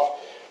one-off.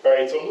 All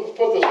right, so I'm going to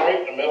put this right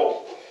in the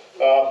middle.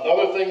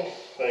 Another thing,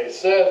 like I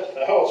said,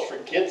 I always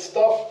forget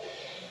stuff,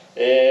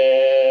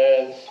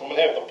 and I'm going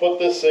to have to put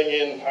this thing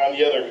in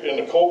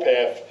the cope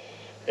half,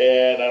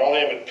 and I don't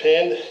have it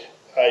pinned.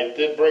 I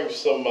did bring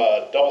some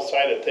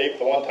double-sided tape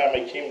the one time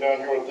I came down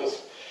here with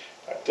this.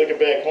 I took it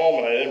back home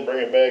and I didn't bring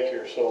it back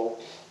here, so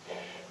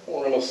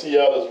we're going to see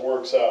how this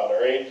works out, all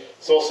right?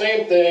 So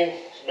same thing,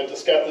 I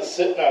just got this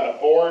sitting on a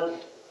board.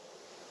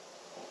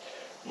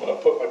 I'm going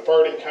to put my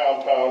parting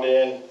compound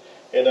in,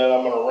 and then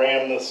I'm going to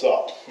ram this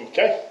up,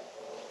 okay?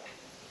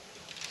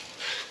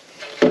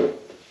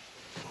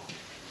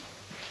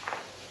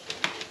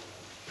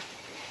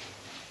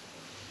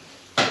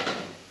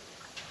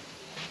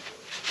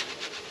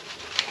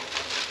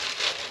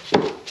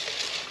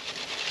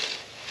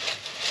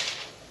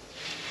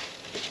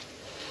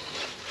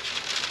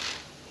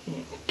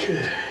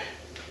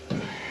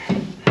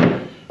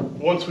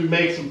 Once we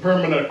make some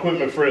permanent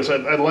equipment for this,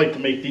 I'd like to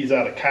make these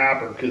out of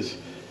copper, because,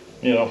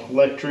 you know,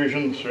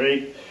 electricians,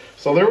 right?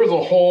 So there was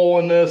a hole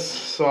in this,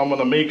 so I'm going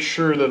to make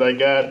sure that I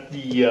got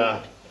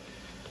the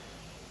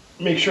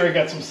make sure I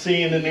got some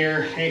sand in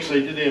there.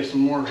 Actually, I did have some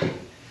more.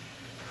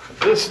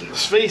 This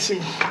is facing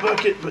the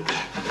bucket, but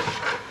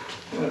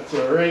that's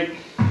all right.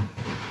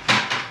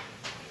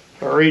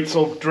 All right,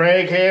 so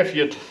drag half,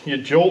 you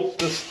jolt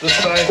this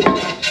side.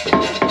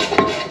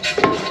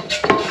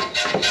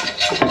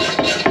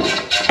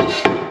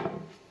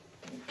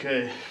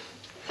 Okay.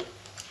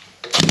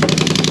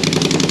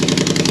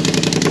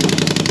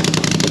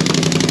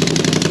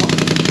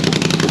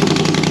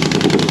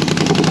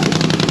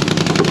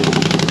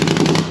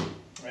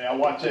 Yeah,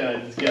 watch that. I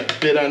just got a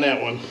bit on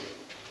that one.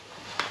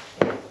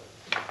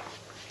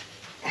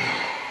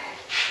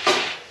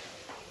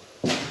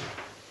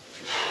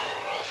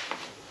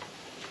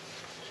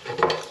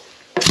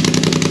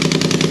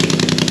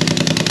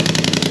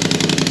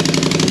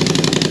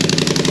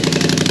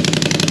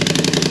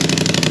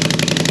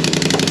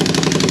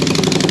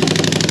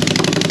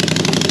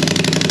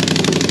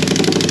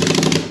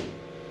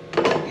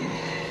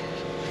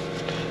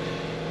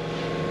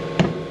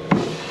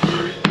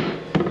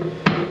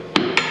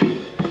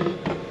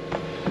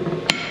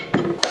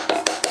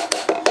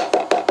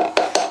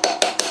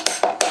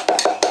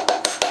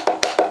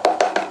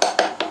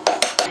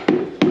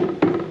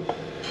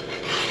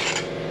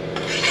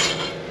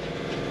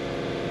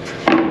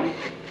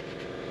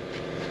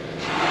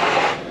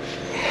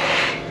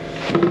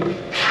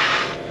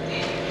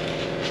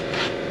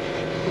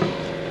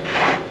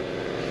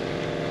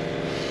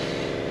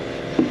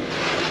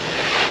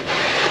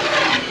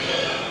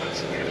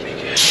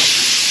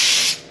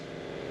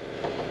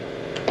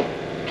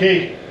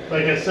 Okay,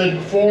 like I said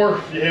before,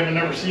 if you haven't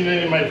ever seen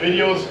any of my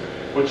videos,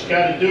 what you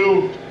got to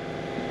do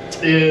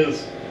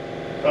is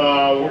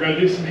we're going to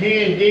do some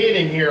hand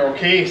gating here,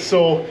 okay?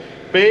 So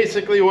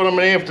basically what I'm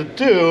going to have to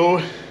do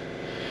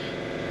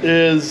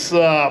is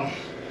to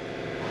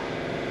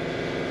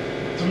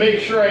make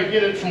sure I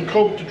get it from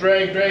cope to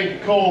drag to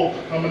cope,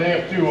 I'm going to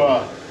have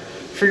to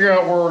figure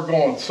out where we're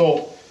going.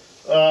 So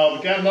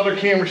we got another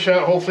camera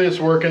shot, hopefully it's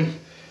working.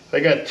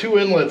 I got 2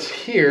 inlets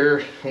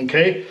here,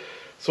 okay?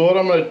 So what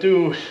I'm going to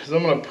do is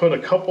I'm going to put a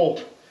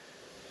couple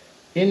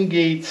in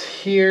gates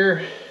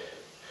here.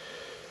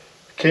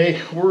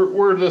 Okay,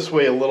 we're this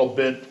way a little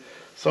bit.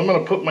 So I'm going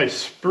to put my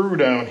sprue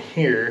down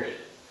here.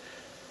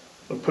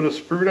 I'll put a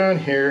sprue down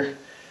here.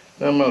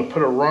 Then I'm going to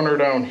put a runner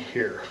down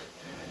here.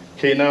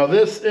 Okay, now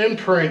this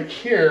imprint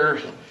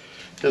here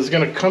is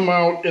going to come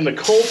out in the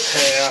cope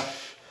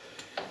half.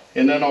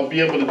 And then I'll be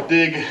able to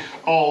dig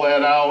all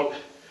that out.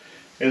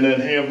 And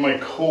then have my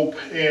cope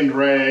and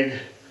drag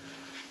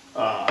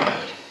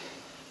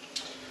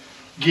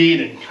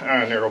gating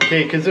on there,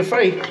 okay? Because if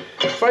I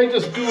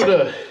just do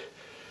the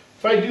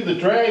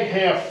drag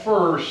half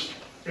first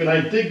and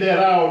I dig that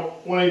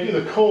out, when I do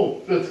the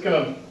cope, that's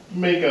gonna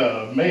make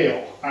a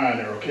male on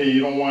there, okay?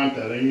 You don't want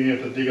that. You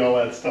have to dig all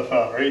that stuff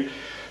out, right?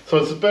 So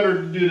it's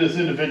better to do this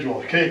individual,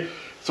 okay?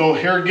 So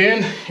here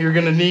again, you're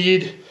gonna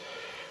need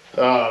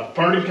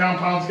parting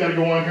compound's got to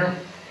go on here,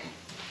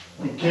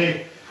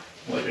 okay?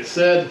 Like I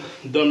said,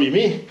 dummy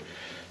me,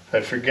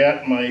 I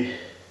forgot my.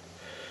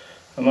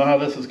 I don't know how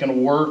this is going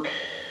to work,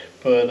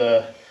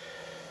 but,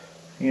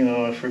 you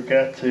know, I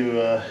forgot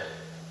to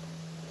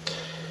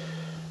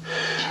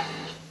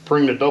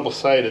bring the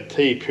double-sided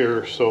tape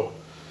here, so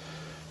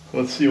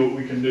let's see what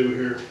we can do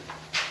here.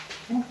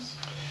 Oops.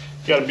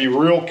 Got to be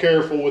real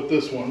careful with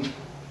this one.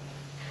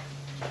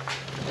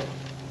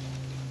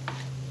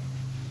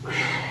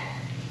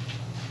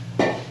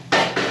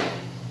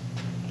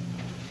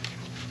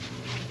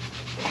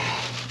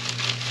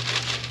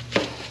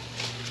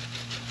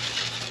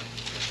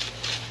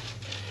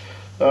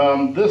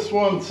 This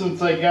one,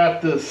 since I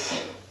got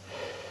this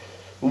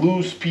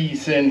loose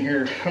piece in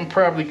here, I'm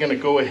probably going to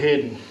go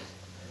ahead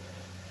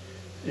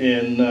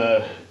and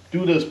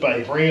do this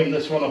by ram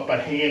this one up by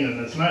hand. And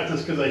it's not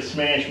just because I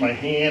smashed my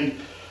hand.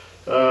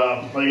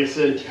 Like I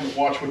said,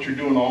 watch what you're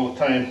doing all the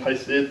time.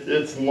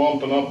 It's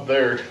lumping up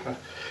there.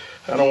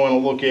 I don't want to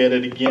look at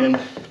it again.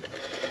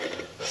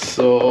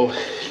 So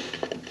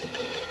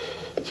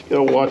just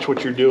gotta watch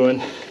what you're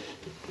doing.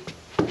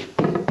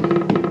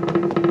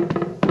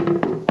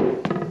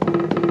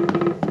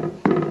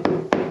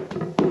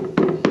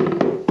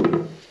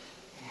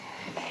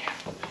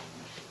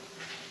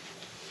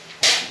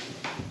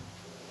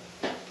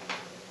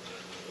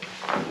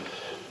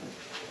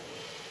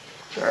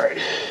 Alright,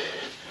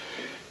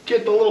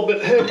 get the little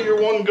bit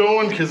heavier one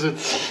going because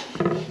it's,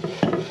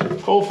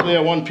 hopefully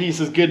that one piece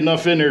is good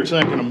enough in there it's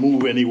not going to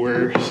move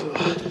anywhere. So.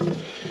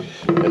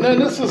 And then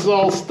this is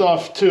all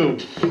stuff too,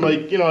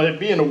 like, you know,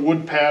 being a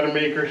wood pattern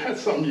maker,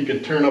 that's something you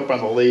can turn up on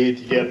the lathe.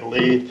 You get the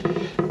lathe,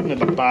 you don't have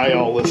to buy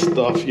all this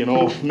stuff, you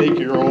know, make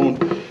your own.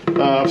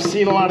 I've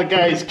seen a lot of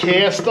guys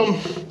cast them.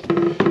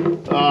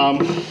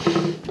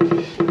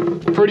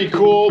 Pretty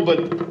cool,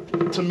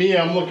 but to me,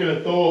 I'm looking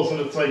at those and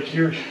it's like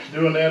you're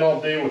doing that all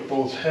day with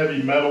those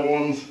heavy metal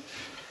ones.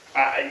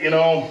 You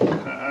know,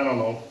 I don't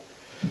know.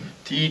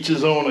 To each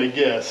his own, I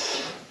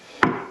guess.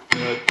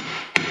 But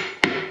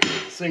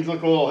these things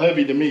look a little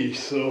heavy to me,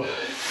 so.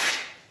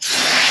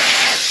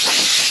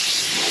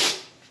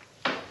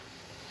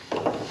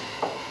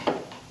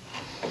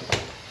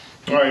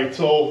 Alright,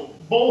 so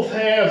both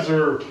halves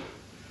are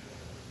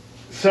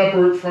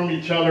separate from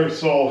each other,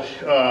 so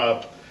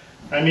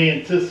I'm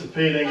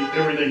anticipating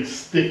everything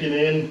sticking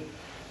in.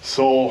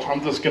 So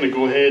I'm just going to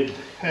go ahead,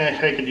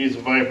 I could use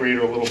a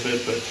vibrator a little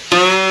bit, but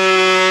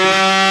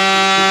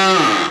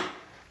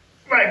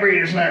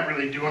vibrator's not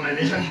really doing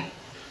anything.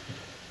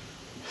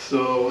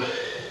 So,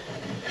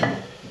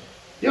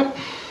 yep.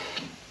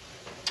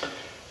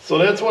 So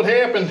that's what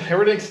happened.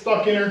 Everything's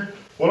stuck in her.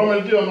 What I'm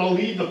going to do, I'm going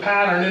to leave the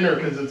pattern in there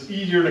because it's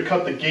easier to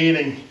cut the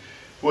gating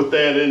with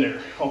that in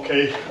there.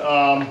 Okay.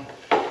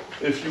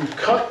 If you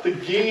cut the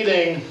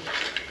gating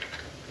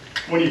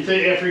when you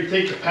take after you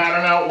take the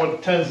pattern out, what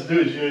it tends to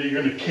do is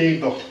you're going to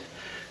cave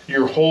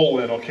your hole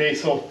in. Okay.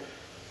 So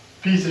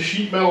piece of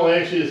sheet metal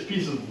actually is a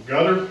piece of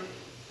gutter.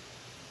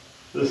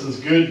 This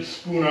is good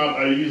spoon out.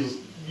 I use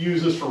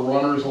this for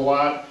runners a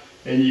lot,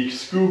 and you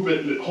scoop it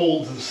and it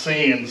holds the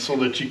sand so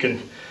that you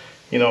can,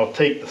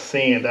 take the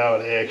sand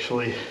out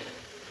actually.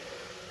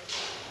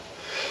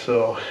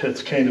 So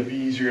it's kind of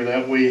easier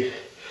that way.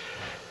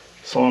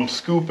 So I'm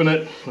scooping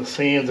it, the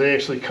sand's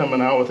actually coming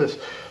out with this.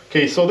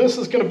 Okay, so this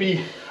is going to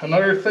be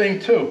another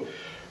thing too. All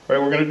right,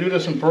 we're going to do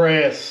this in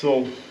brass,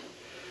 so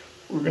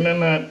we're going to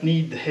not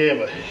need to have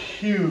a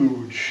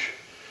huge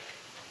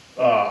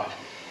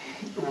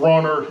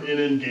runner and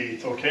in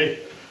gates, okay?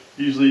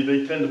 Usually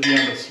they tend to be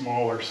on the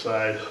smaller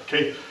side,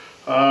 okay?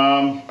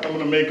 I'm going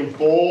to make a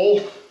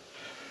bowl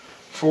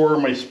for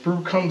my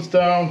sprue comes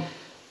down.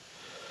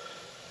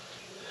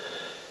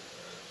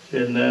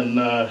 And then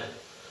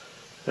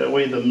that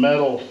way the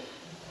metal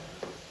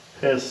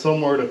has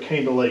somewhere to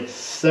kind of like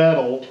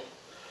settle.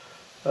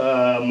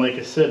 Like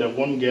I said, that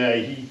one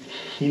guy,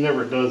 he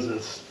never does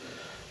this.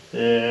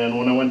 And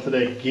when I went to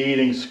that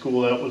gating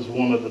school, that was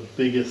one of the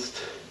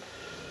biggest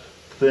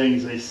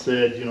things they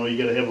said. You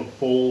got to have a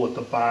bowl at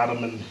the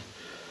bottom, and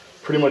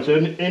pretty much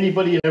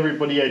anybody and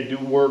everybody I do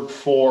work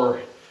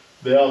for,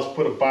 they always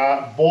put a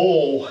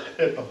bowl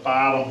at the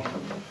bottom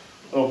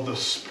of the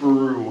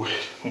sprue.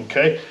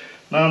 Okay.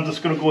 Now I'm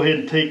just going to go ahead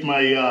and take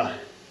my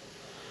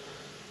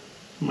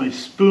my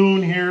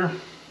spoon here,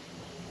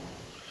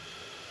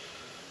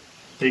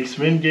 take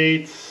some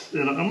ingates,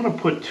 and I'm going to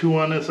put 2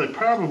 on this. I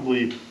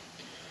probably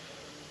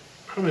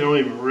don't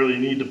even really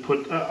need to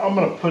put, I'm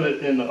going to put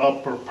it in the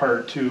upper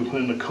part too,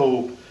 in the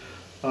cope.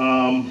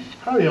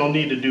 Probably don't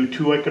need to do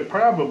 2. I could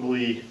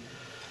probably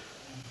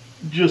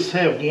just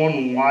have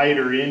 1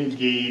 wider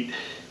ingate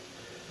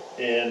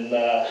and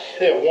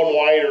have 1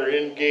 wider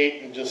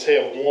ingate and just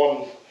have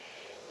 1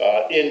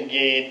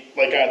 ingate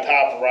like on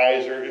top of the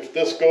riser. If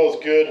this goes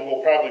good,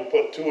 we'll probably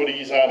put 2 of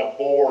these on a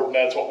board, and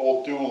that's what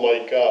we'll do.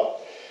 Like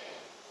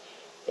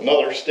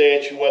another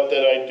statuette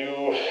that I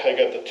do, I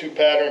got the 2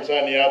 patterns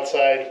on the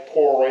outside,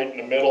 pour right in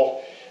the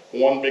middle.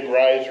 1 big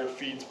riser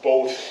feeds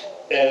both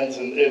ends,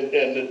 and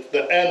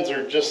the ends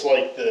are just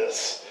like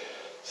this.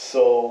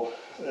 So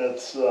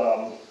that's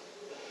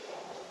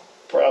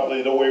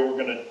probably the way we're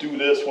going to do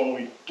this when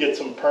we get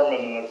some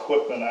permanent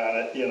equipment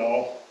on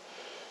it,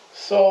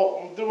 So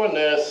I'm doing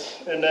this,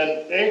 and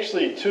then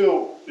actually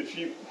too,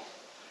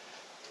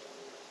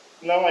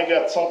 now I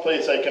got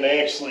someplace I can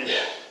actually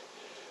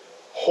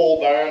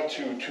hold on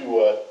to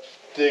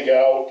dig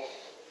out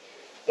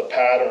the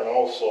pattern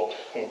also,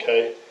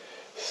 okay?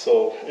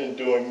 So in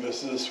doing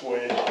this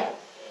way,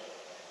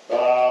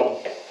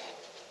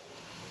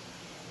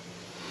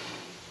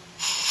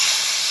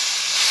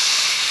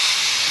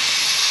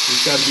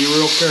 you've got to be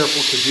real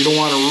careful because you don't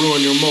want to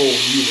ruin your mold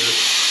either.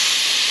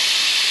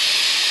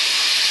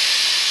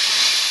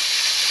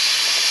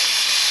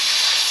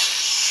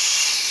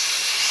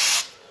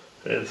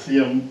 And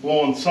see, I'm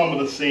blowing some of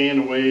the sand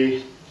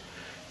away.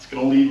 It's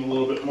going to leave a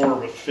little bit more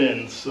of a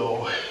fin,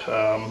 so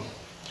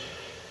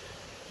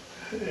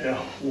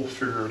yeah, we'll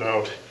figure it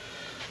out.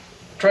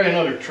 Try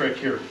another trick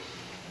here.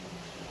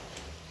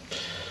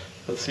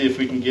 Let's see if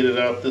we can get it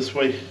out this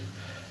way.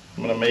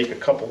 I'm going to make a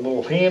couple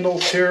little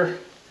handles here.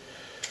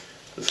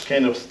 This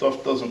kind of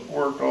stuff doesn't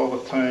work all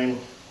the time.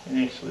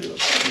 Actually,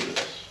 let's do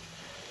this.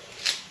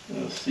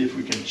 Let's see if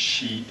we can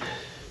cheat.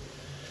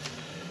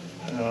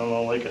 I don't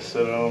know, like I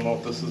said, I don't know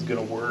if this is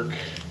going to work.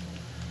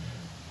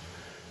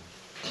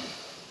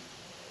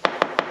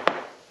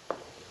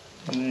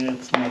 Yeah,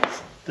 it's not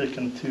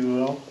sticking too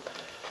well.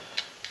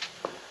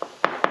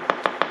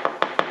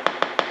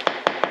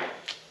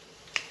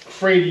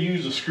 Afraid to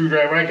use a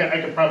screwdriver. I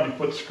could probably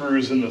put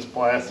screws in this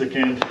plastic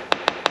end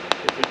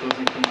if it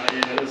doesn't come out.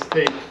 Yeah, this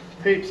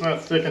tape's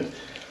not sticking.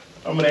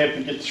 I'm going to have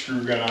to get the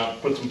screw gun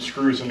out, put some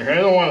screws in here. I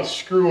don't want to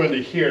screw into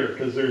here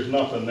because there's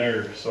nothing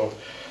there. So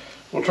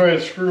we'll try to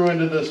screw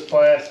into this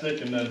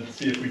plastic and then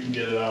see if we can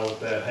get it out with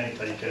that. Hang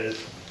tight,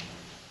 guys.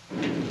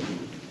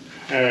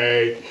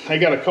 Alright, I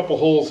got a couple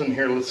holes in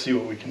here. Let's see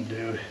what we can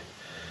do.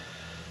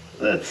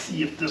 Let's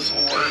see if this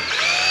will work.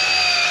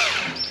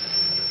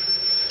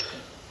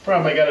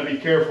 Problem, I got to be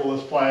careful.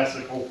 This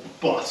plastic will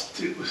bust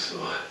too, so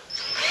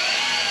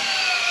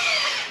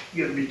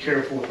you got to be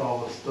careful with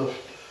all this stuff.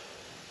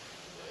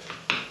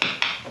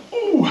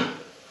 Ooh!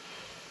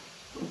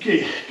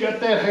 Okay, got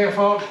that half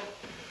out.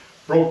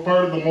 Broke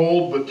part of the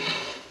mold, but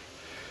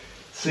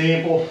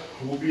sample,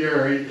 we'll be all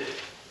right.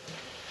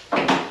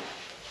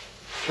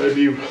 Try to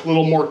be a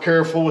little more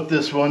careful with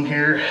this one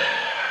here.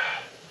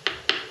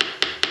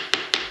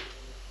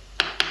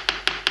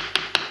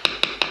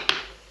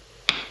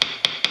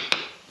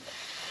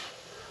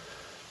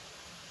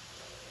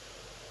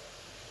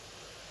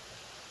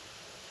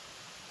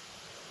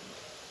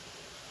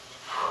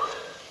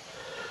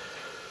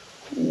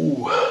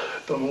 Ooh,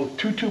 don't look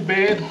too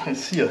bad. I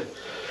see a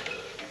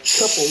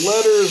couple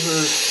letters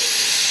are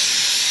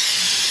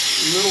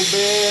a little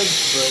bad,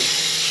 but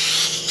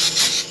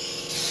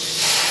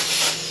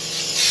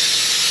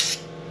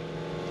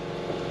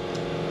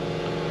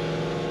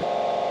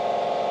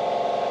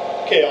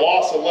okay, I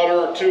lost a letter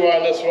or two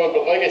on this one,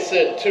 but like I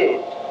said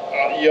too,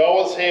 you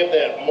always have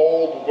that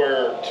mold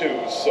wear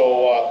too.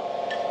 So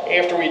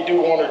after we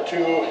do one or two,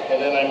 and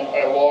then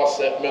I lost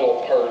that middle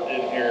part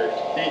in here.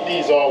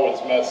 These always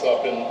mess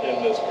up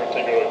in this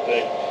particular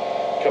thing.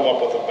 Come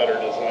up with a better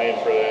design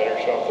for that or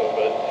something.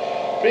 But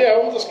yeah,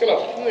 I'm just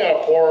gonna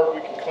pour it.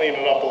 We can clean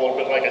it up a little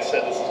bit. Like I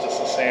said, this is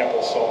just a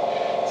sample, so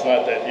it's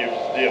not that huge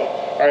a deal.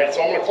 All right,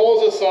 so I'm gonna close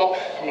this up.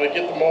 I'm gonna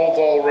get the molds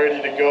all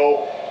ready to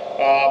go.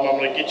 I'm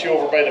going to get you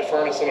over by the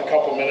furnace in a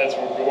couple minutes.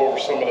 We'll go over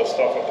some of the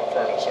stuff at the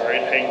furnace. All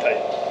right, hang tight.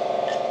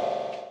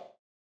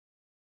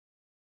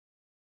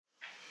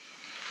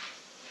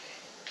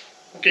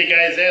 Okay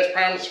guys, as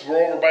promised,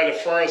 we're over by the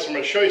furnace. I'm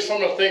going to show you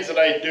some of the things that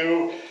I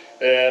do,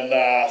 and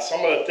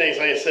some of the things,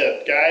 like I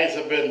said, guys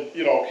have been,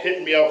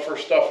 hitting me up for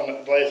stuff, and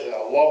like I said,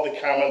 I love the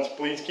comments.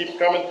 Please keep them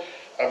coming.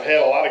 I've had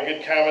a lot of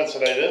good comments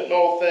that I didn't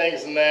know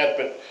things and that,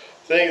 but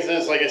things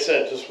is, like I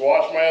said, just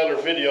watch my other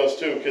videos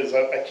too, because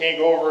I can't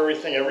go over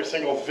everything, every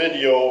single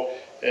video,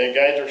 and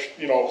guys are,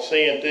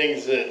 saying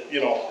things that,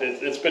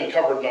 it's been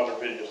covered in other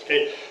videos,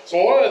 okay?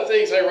 So one of the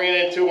things I ran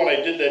into when I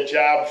did that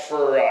job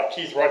for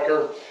Keith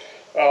Rutger,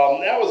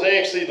 that was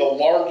actually the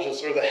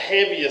largest or the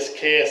heaviest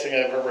casting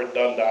I've ever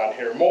done down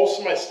here. Most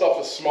of my stuff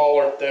is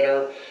smaller,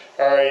 thinner.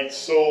 All right,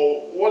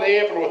 so what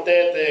happened with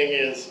that thing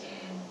is,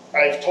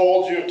 I've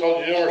told you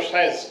numerous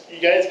times, you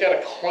guys got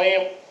to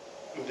clamp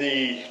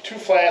the two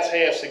flats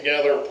halves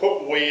together,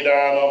 put weight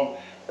on them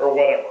or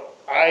whatever.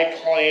 I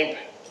clamp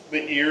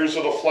the ears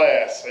of the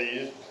flats.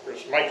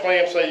 There's my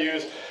clamps I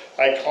use,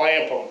 I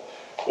clamp them.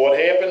 What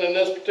happened in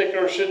this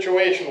particular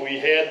situation, we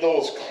had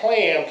those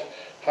clamped,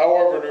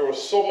 however there was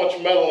so much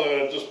metal in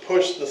it, it just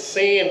pushed the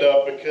sand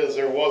up because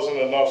there wasn't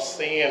enough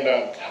sand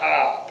on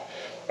top.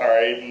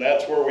 Alright, and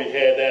that's where we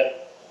had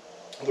that.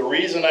 The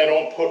reason I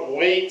don't put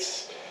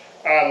weights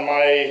on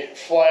my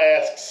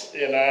flasks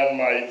and on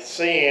my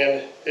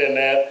sand, and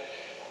that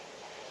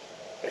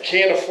I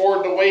can't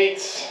afford the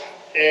weights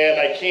and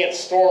I can't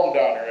store them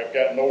down here. I've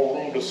got no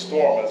room to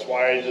store them. That's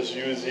why I just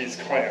use these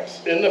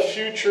clamps. In the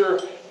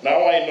future,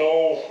 now I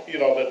know,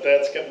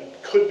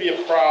 could be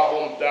a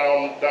problem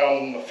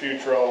down in the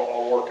future.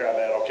 I'll work on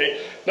that,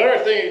 okay?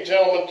 Another thing a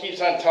gentleman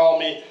keeps on telling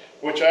me,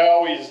 which I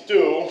always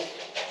do,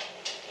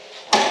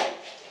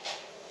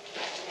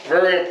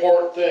 very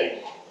important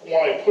thing. When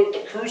I put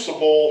the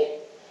crucible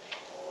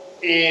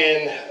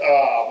in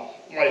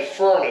my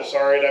furnace,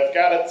 all right, I've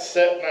got it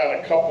sitting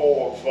on a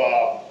couple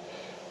of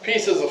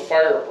pieces of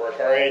fire brick,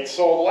 all right.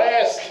 So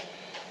last,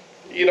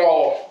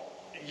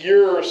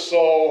 year or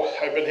so,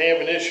 I've been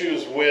having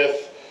issues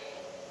with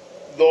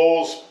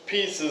those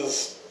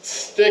pieces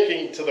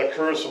sticking to the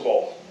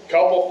crucible.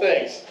 Couple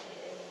things.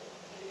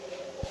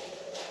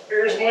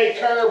 Here's my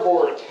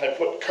cardboard. I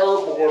put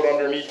cardboard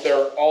underneath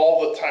there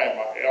all the time.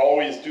 I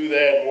always do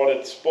that, and what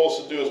it's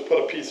supposed to do is put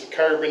a piece of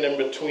carbon in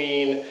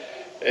between,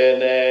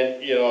 and then,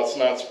 it's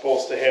not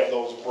supposed to have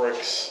those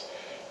bricks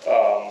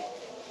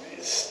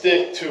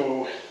stick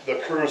to the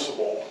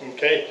crucible,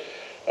 okay?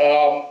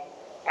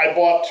 I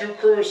bought 2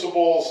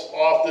 crucibles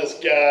off this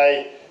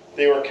guy.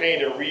 They were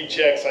kind of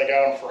rejects. I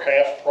got them for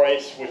half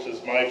price, which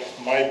is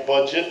my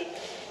budget,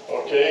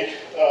 okay?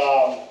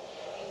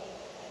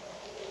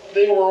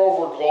 They were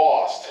over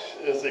glossed,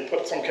 as they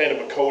put some kind of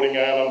a coating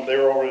on them. They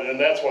were over, and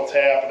that's what's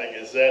happening,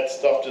 is that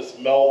stuff just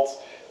melts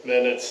and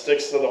then it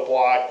sticks to the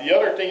block. The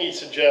other thing he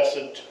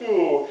suggested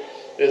too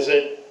is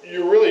that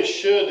you really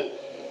should,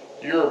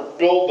 your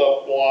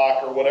build-up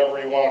block or whatever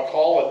you want to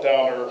call it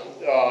down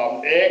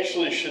there,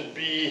 actually should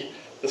be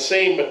the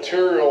same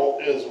material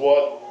as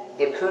what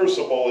the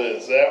crucible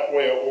is. That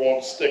way it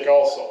won't stick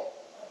also.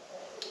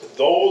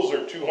 Those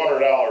are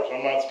 $200.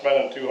 I'm not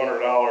spending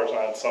 $200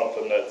 on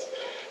something that's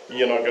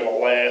going to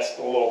last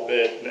a little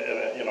bit, and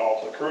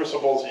the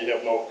crucibles, you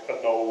have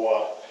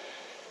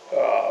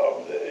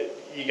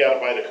you got to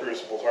buy the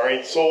crucibles, all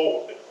right?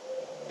 So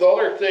the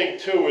other thing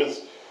too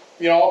is,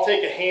 I'll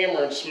take a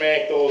hammer and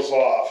smack those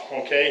off,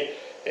 okay?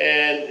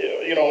 And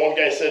one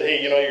guy said,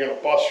 hey, you're going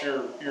to bust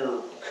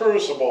your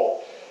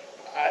crucible.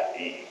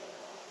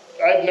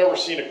 I've never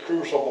seen a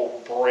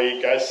crucible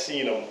break. I've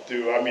seen them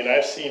do. I mean,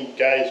 I've seen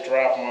guys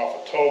drop them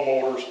off of tow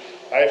motors.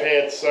 I've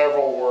had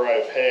several where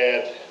I've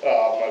had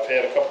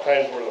a couple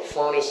times where the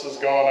furnace has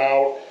gone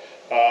out.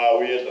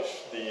 We had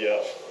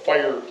the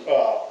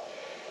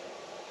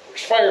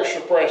fire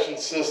suppression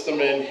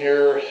system in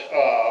here.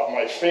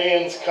 My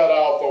fans cut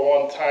out the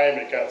one time.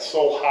 It got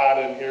so hot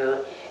in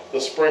here, the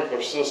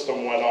sprinkler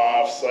system went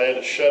off, so I had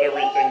to shut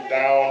everything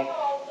down.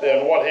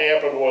 Then what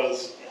happened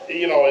was,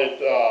 you know,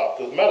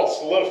 the metal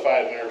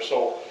solidified in there,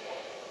 so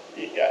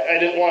I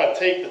didn't want to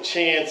take the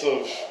chance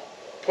of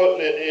putting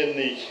it in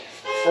the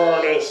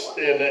furnace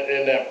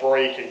and that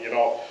breaking, you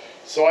know.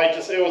 So it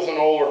was an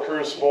older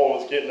crucible,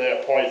 it was getting to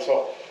that point,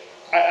 so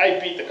I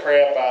beat the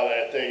crap out of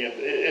that thing.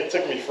 It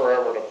took me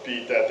forever to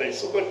beat that thing.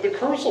 So the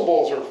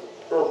crucibles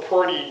are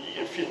pretty,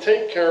 if you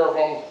take care of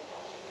them,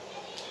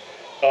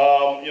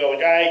 you know,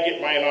 the guy I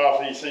get mine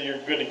off, he said you're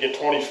good to get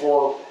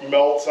 24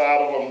 melts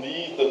out of them.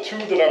 The two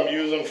that I'm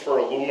using for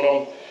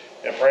aluminum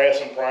and brass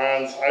and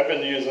bronze, I've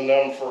been using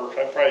them for,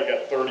 I probably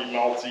got 30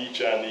 melts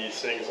each on these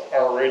things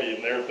already,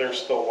 and they're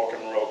still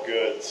looking real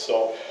good.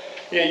 So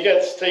yeah, you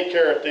got to take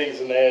care of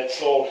things in that.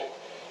 So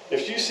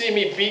if you see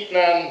me beating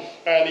on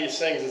these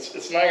things,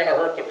 it's not going to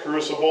hurt the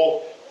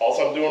crucible. All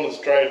I'm doing is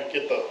trying to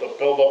get the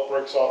build-up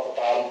bricks off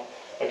the bottom.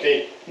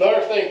 Okay,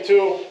 another thing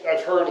too,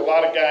 I've heard a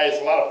lot of guys,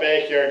 a lot of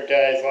backyard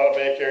guys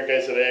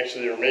that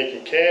actually are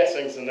making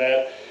castings and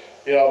that,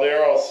 you know,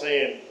 they're all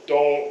saying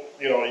you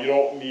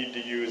don't need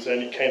to use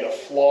any kind of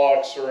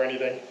flux or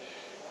anything.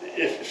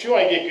 If you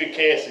want to get good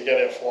casting, you got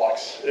to have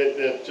flux.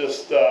 It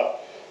just,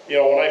 you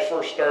know, when I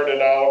first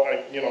started out,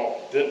 I, you know,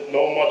 didn't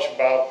know much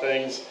about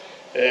things.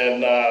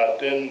 And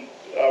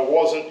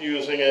wasn't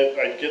using it.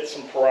 I'd get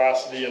some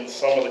porosity in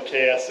some of the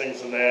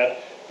castings and that,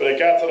 but it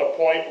got to the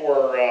point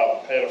where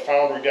I had a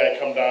foundry guy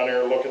come down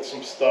there and look at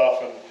some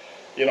stuff, and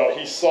you know,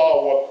 he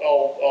saw what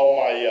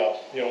all my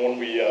you know, when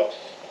we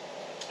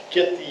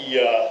get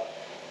the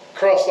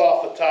crust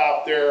off the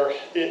top there,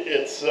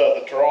 it's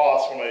the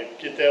dross. When I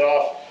get that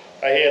off,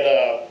 I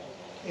had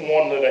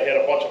one that I had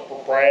a bunch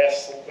of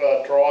brass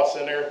dross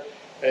in there,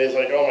 and he's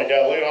like, oh my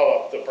god, look at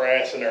all the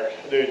brass in there,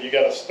 dude. You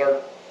got to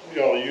start, you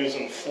know,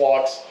 using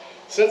flux.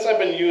 Since I've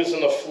been using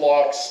the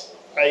flux,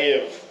 I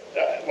have,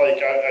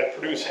 I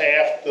produce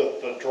half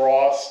the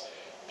dross,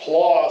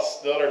 plus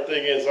the other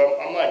thing is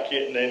I'm not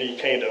getting any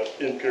kind of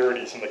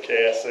impurities in the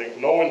casting.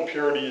 No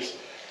impurities,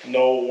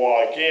 no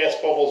gas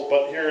bubbles,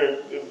 but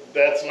here,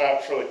 that's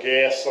not for the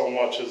gas so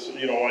much as,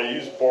 you know, I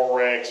use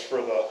borax for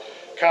the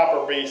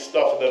copper-based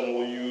stuff, and then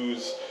we'll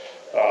use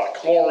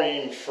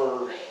chlorine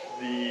for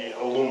the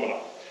aluminum.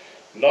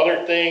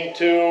 Another thing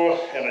too,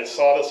 and I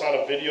saw this on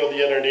a video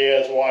the other day I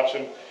was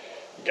watching,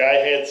 the guy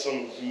had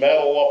some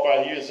metal up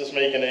on, he was just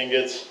making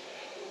ingots,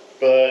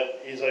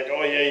 but he's like,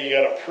 oh yeah, you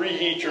got to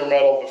preheat your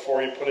metal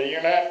before you put it.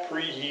 You're not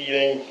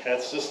preheating,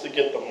 that's just to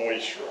get the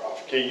moisture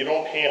off, okay? You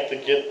don't have to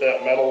get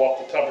that metal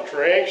up to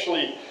temperature.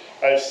 Actually,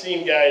 I've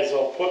seen guys,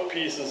 they'll put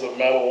pieces of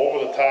metal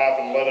over the top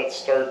and let it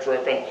start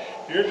dripping.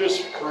 You're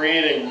just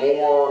creating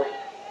more,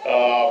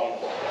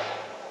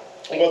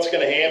 what's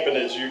going to happen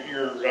is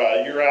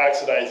you're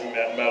oxidizing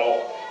that metal,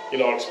 you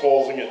know,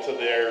 exposing it to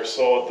the air.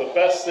 So the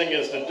best thing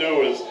is to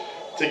do is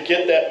to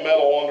get that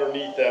metal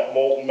underneath that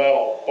molten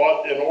metal.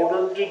 But in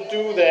order to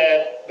do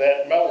that,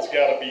 that metal's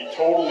got to be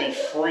totally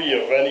free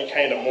of any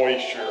kind of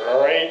moisture,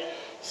 all right?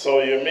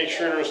 So you make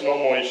sure there's no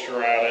moisture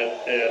on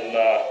it, and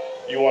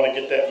you want to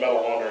get that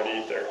metal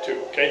underneath there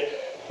too, okay?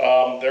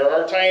 There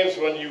are times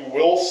when you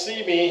will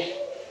see me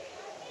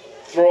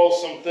throw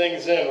some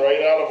things in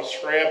right out of a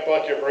scrap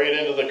bucket right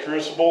into the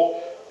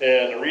crucible,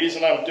 and the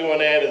reason I'm doing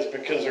that is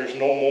because there's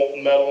no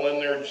molten metal in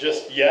there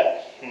just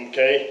yet,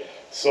 okay?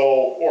 So,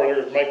 or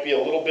there might be a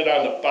little bit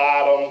on the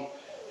bottom,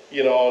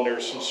 you know, and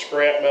there's some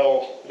scrap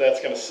metal that's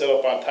going to sit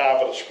up on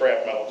top of the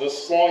scrap metal,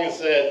 just as long as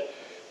that,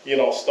 you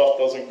know, stuff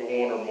doesn't go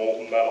under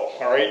molten metal,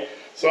 all right?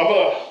 So I'm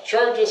going to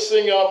charge this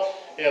thing up,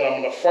 and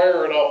I'm going to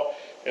fire it up,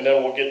 and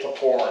then we'll get to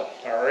pouring,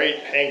 all right?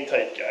 Hang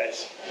tight,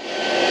 guys.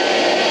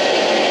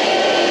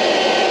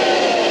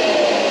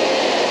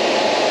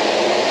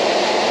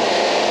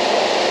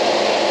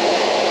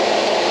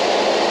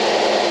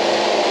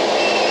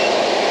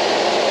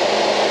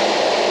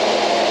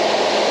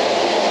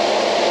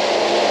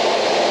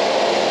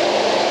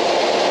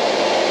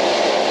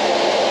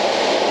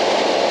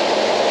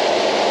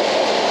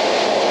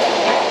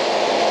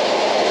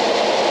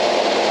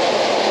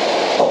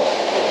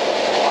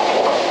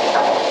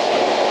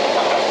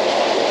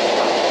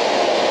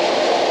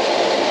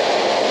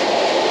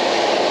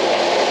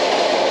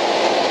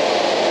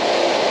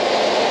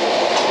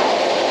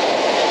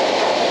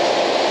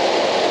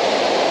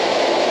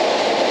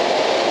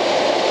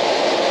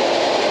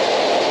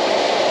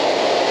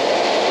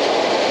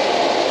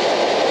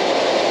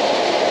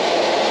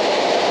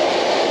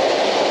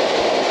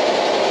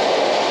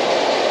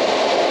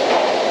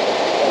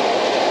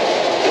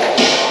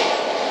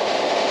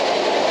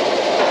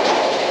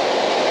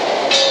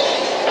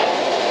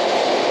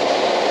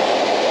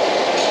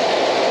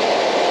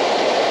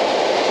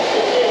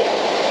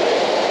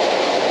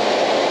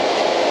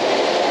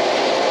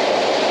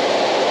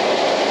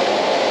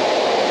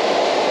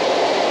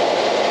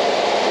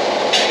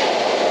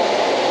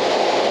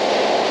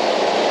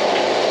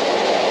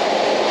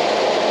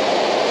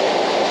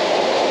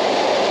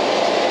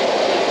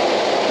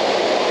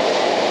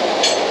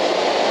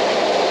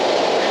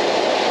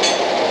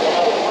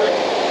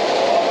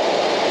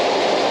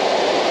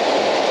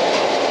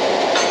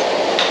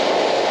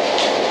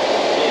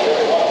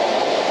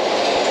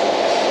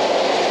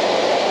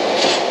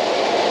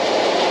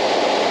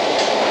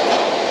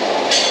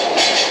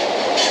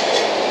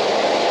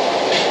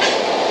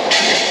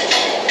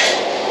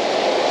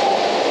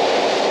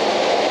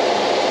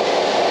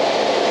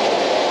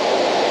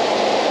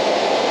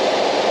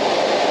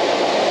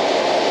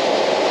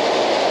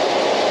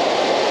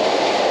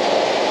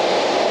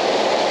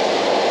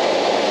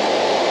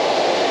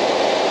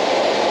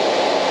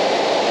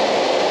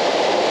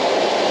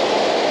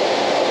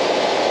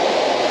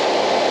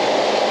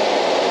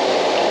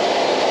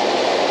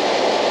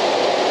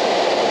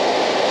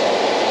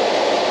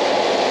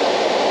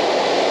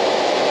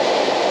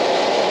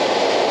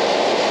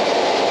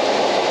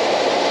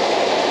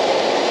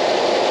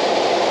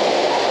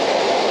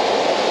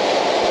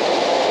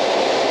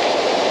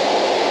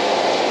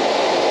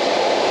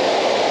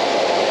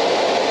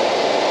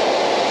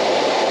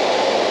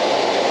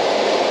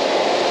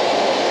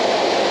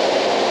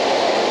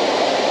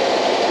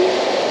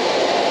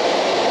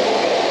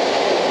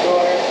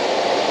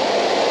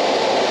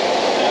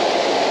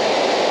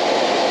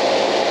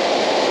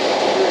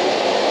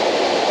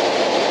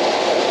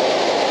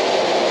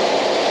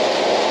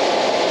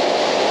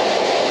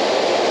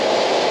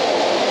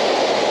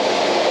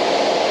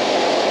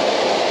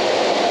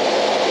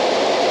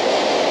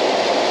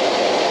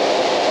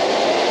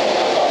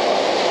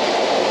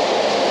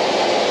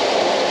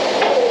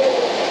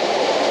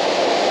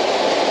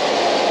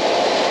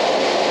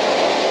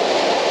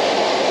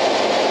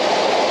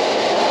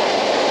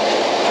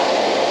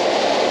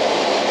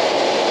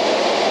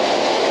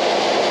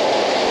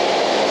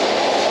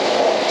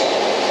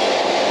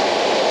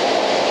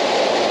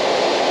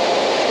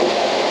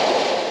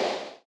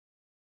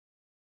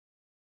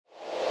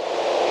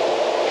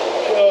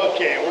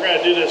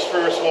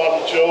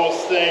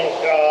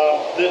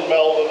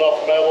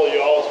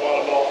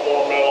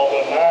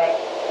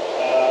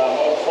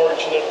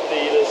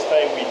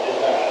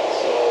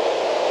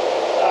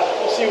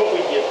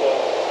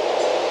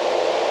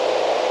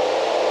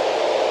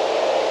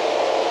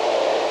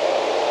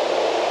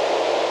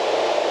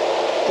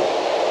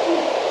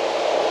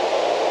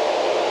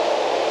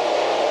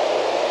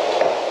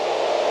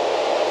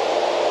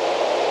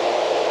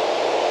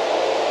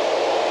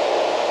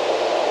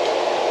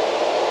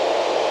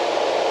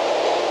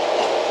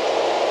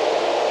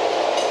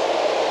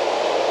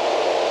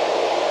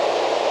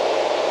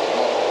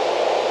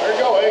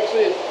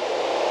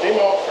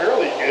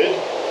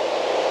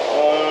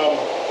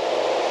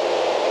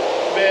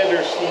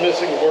 some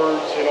missing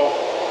words, you know,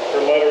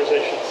 or letters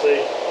I should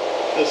say.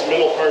 This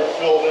middle part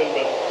filled in,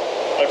 but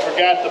I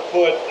forgot to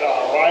put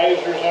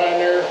risers on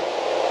there.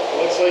 It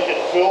looks like it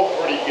filled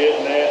pretty good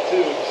in that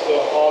too. So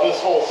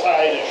this whole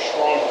side is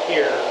shrunk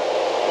here.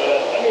 But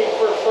I mean,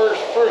 for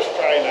first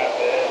try, not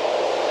bad.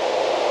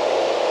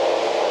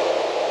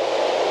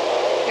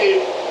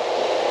 Okay,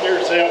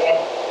 there's that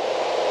one.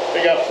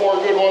 I got 4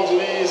 good ones of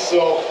these,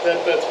 so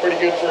that's pretty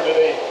good for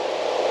today.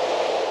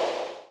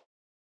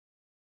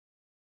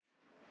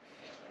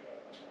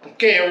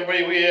 Okay,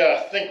 everybody, we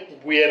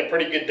think we had a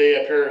pretty good day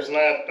up here. It's not,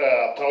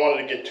 I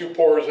wanted to get 2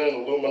 pours in,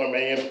 aluminum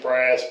and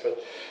brass, but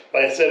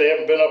like I said, I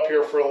haven't been up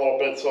here for a little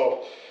bit,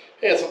 so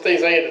yeah, some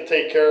things I had to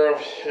take care of.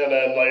 And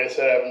then, like I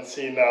said, I haven't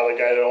seen the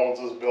guy that owns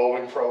this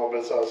building for a little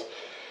bit, so I was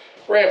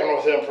rapping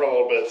with him for a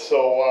little bit.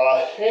 So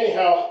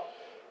anyhow,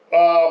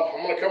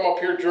 I'm going to come up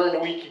here during the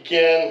week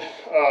again.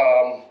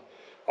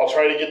 I'll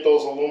try to get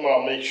those aluminum.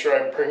 I'll make sure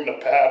I bring the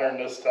pattern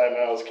this time.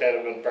 That was kind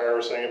of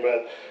embarrassing,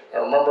 but I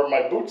remember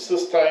my boots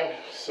this time.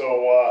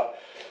 So,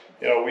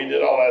 you know, we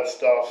did all that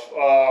stuff.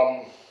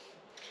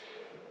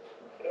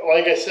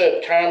 Like I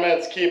said,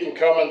 comments, keep them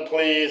coming,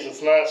 please.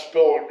 It's not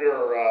spilled,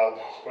 or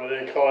what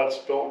do they call it?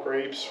 Spilled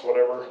grapes,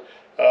 whatever.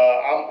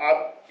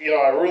 You know,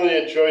 I really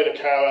enjoy the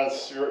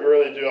comments. I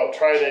really do. I'll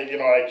try to, you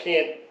know, I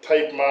can't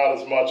type them out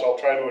as much. I'll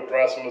try to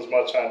address them as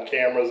much on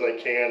camera as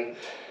I can.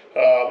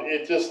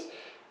 It just,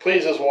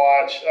 please just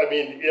watch. I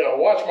mean, you know,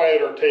 watch my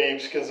other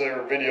tapes because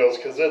they're videos,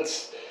 because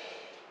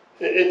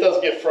it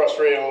does get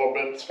frustrating a little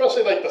bit,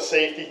 especially like the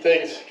safety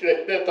things.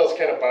 That does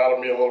kind of bother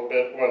me a little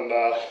bit when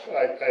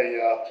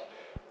I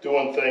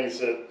doing things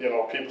that, you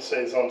know, people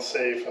say is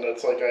unsafe, and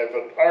it's like I've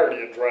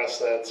already addressed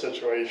that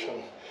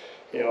situation,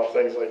 you know,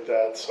 things like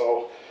that.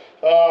 So,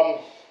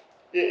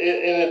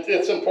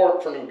 it's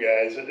important for new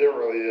guys. It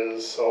really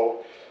is.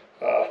 So,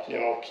 you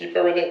know, keep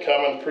everything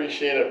coming.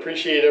 Appreciate it.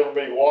 Appreciate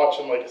everybody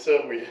watching. Like I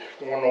said, we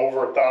went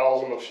over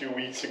 1,000 a few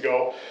weeks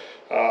ago.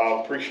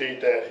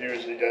 Appreciate that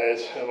hugely,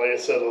 guys. And like I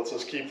said, let's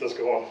just keep this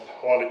going.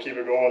 I want to keep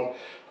it going.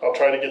 I'll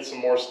try to get some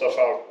more stuff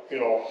out,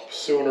 you know,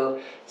 sooner.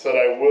 So that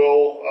I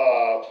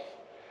will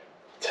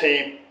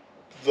tape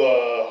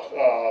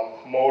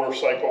the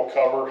motorcycle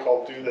cover.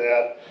 I'll do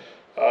that.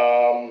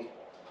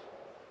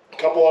 A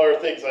couple other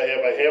things I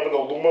have an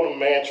aluminum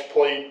match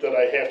plate that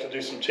I have to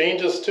do some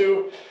changes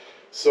to.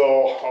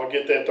 So I'll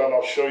get that done.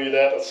 I'll show you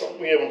that. That's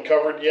something we haven't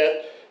covered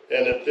yet.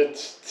 And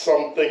it's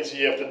some things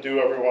you have to do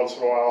every once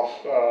in a while.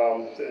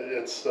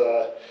 It's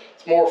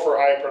more for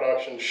high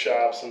production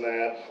shops and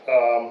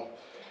that.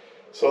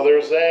 So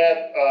there's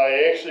that.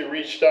 I actually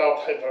reached out,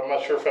 I'm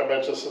not sure if I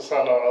mentioned this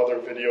on another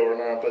video or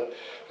not, but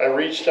I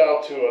reached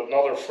out to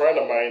another friend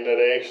of mine that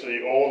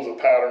actually owns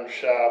a pattern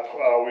shop.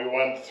 We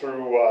went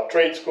through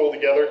trade school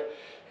together,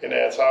 and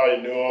that's how I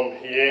knew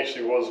him. He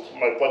actually was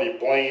my buddy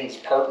Blaine's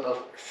partner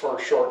for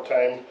a short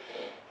time.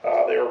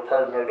 They were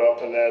partnered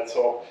up in that.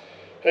 So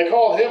I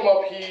called him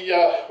up. He,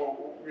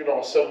 you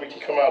know, said we can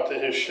come out to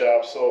his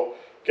shop. So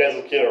guys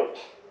will get a,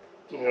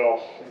 you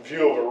know,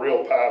 view of a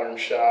real pattern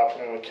shop.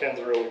 You know, Ken's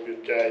a really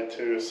good guy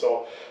too.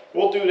 So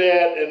we'll do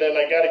that, and then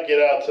I got to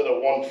get out to the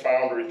one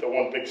foundry, the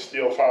one big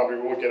steel foundry.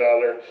 We'll get out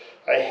of there.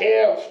 I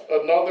have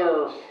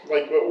another,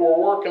 like, we're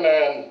working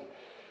on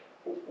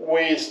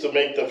ways to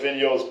make the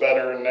videos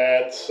better than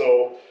that.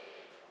 So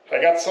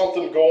I got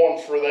something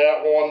going for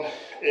that one,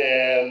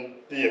 and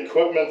the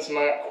equipment's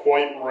not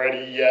quite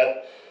ready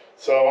yet.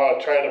 So I want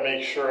to try to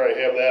make sure I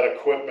have that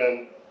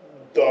equipment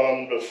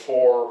done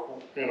before,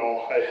 you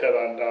know, I head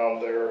on down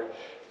there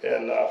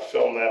and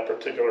film that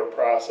particular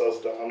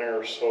process down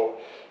there. So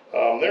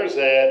there's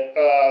that.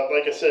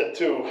 Like I said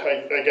too,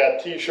 I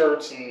got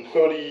t-shirts and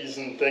hoodies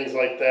and things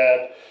like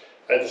that.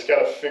 I just got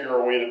to figure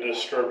a way to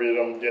distribute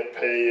them, get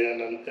pay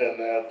in and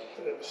that.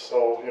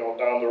 So, you know,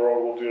 down the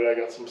road we'll do that. I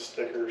got some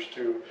stickers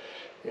too,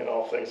 you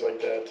know, things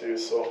like that too.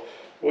 So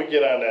we'll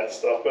get on that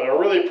stuff. But I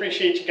really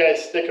appreciate you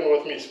guys sticking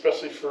with me,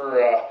 especially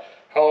for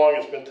how long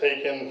it's been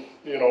taking,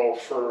 you know,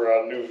 for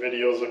new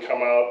videos to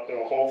come out. You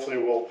know, hopefully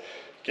we'll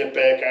get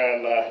back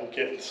on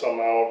getting some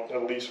out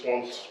at least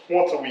once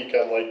a week.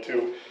 I'd like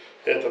to,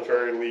 at the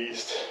very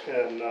least.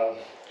 And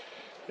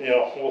you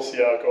know, we'll see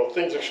how it goes.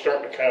 Things are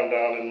starting to calm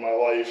down in my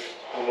life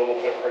a little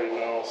bit right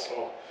now,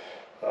 so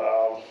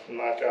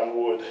knock on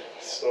wood.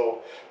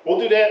 So we'll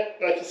do that.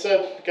 Like I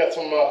said, got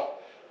some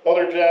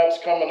other jobs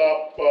coming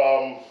up.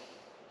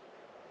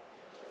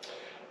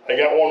 I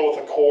got one with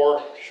a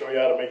core, show you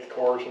how to make the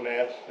cores and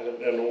that,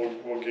 and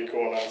we'll get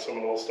going on some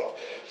of those stuff.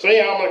 So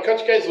anyhow, I'm going to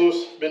cut you guys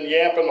loose. Been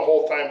yapping the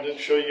whole time, didn't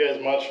show you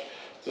guys much.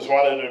 Just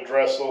wanted to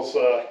address those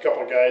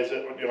couple of guys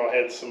that, you know,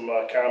 had some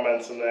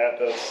comments and that.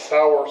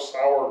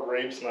 Sour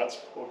grapes, not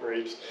spoiled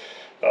grapes.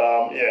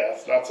 Yeah,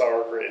 it's not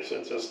sour grapes.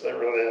 It's just, I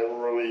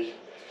really,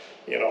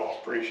 you know,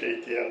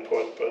 appreciate the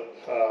input. But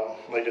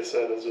like I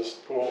said, it's just,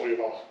 you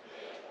know,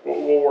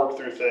 we'll work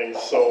through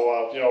things.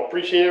 So, you know,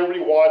 appreciate everybody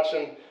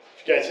watching.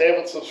 If you guys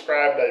haven't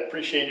subscribed, I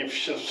appreciate you.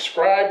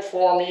 Subscribe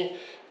for me.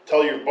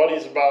 Tell your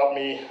buddies about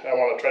me. I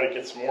want to try to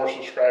get some more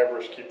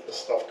subscribers, keep this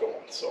stuff going.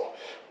 So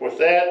with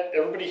that,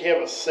 everybody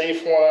have a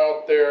safe one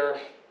out there,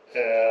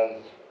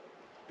 and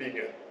be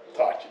good.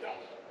 Talk to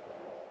you.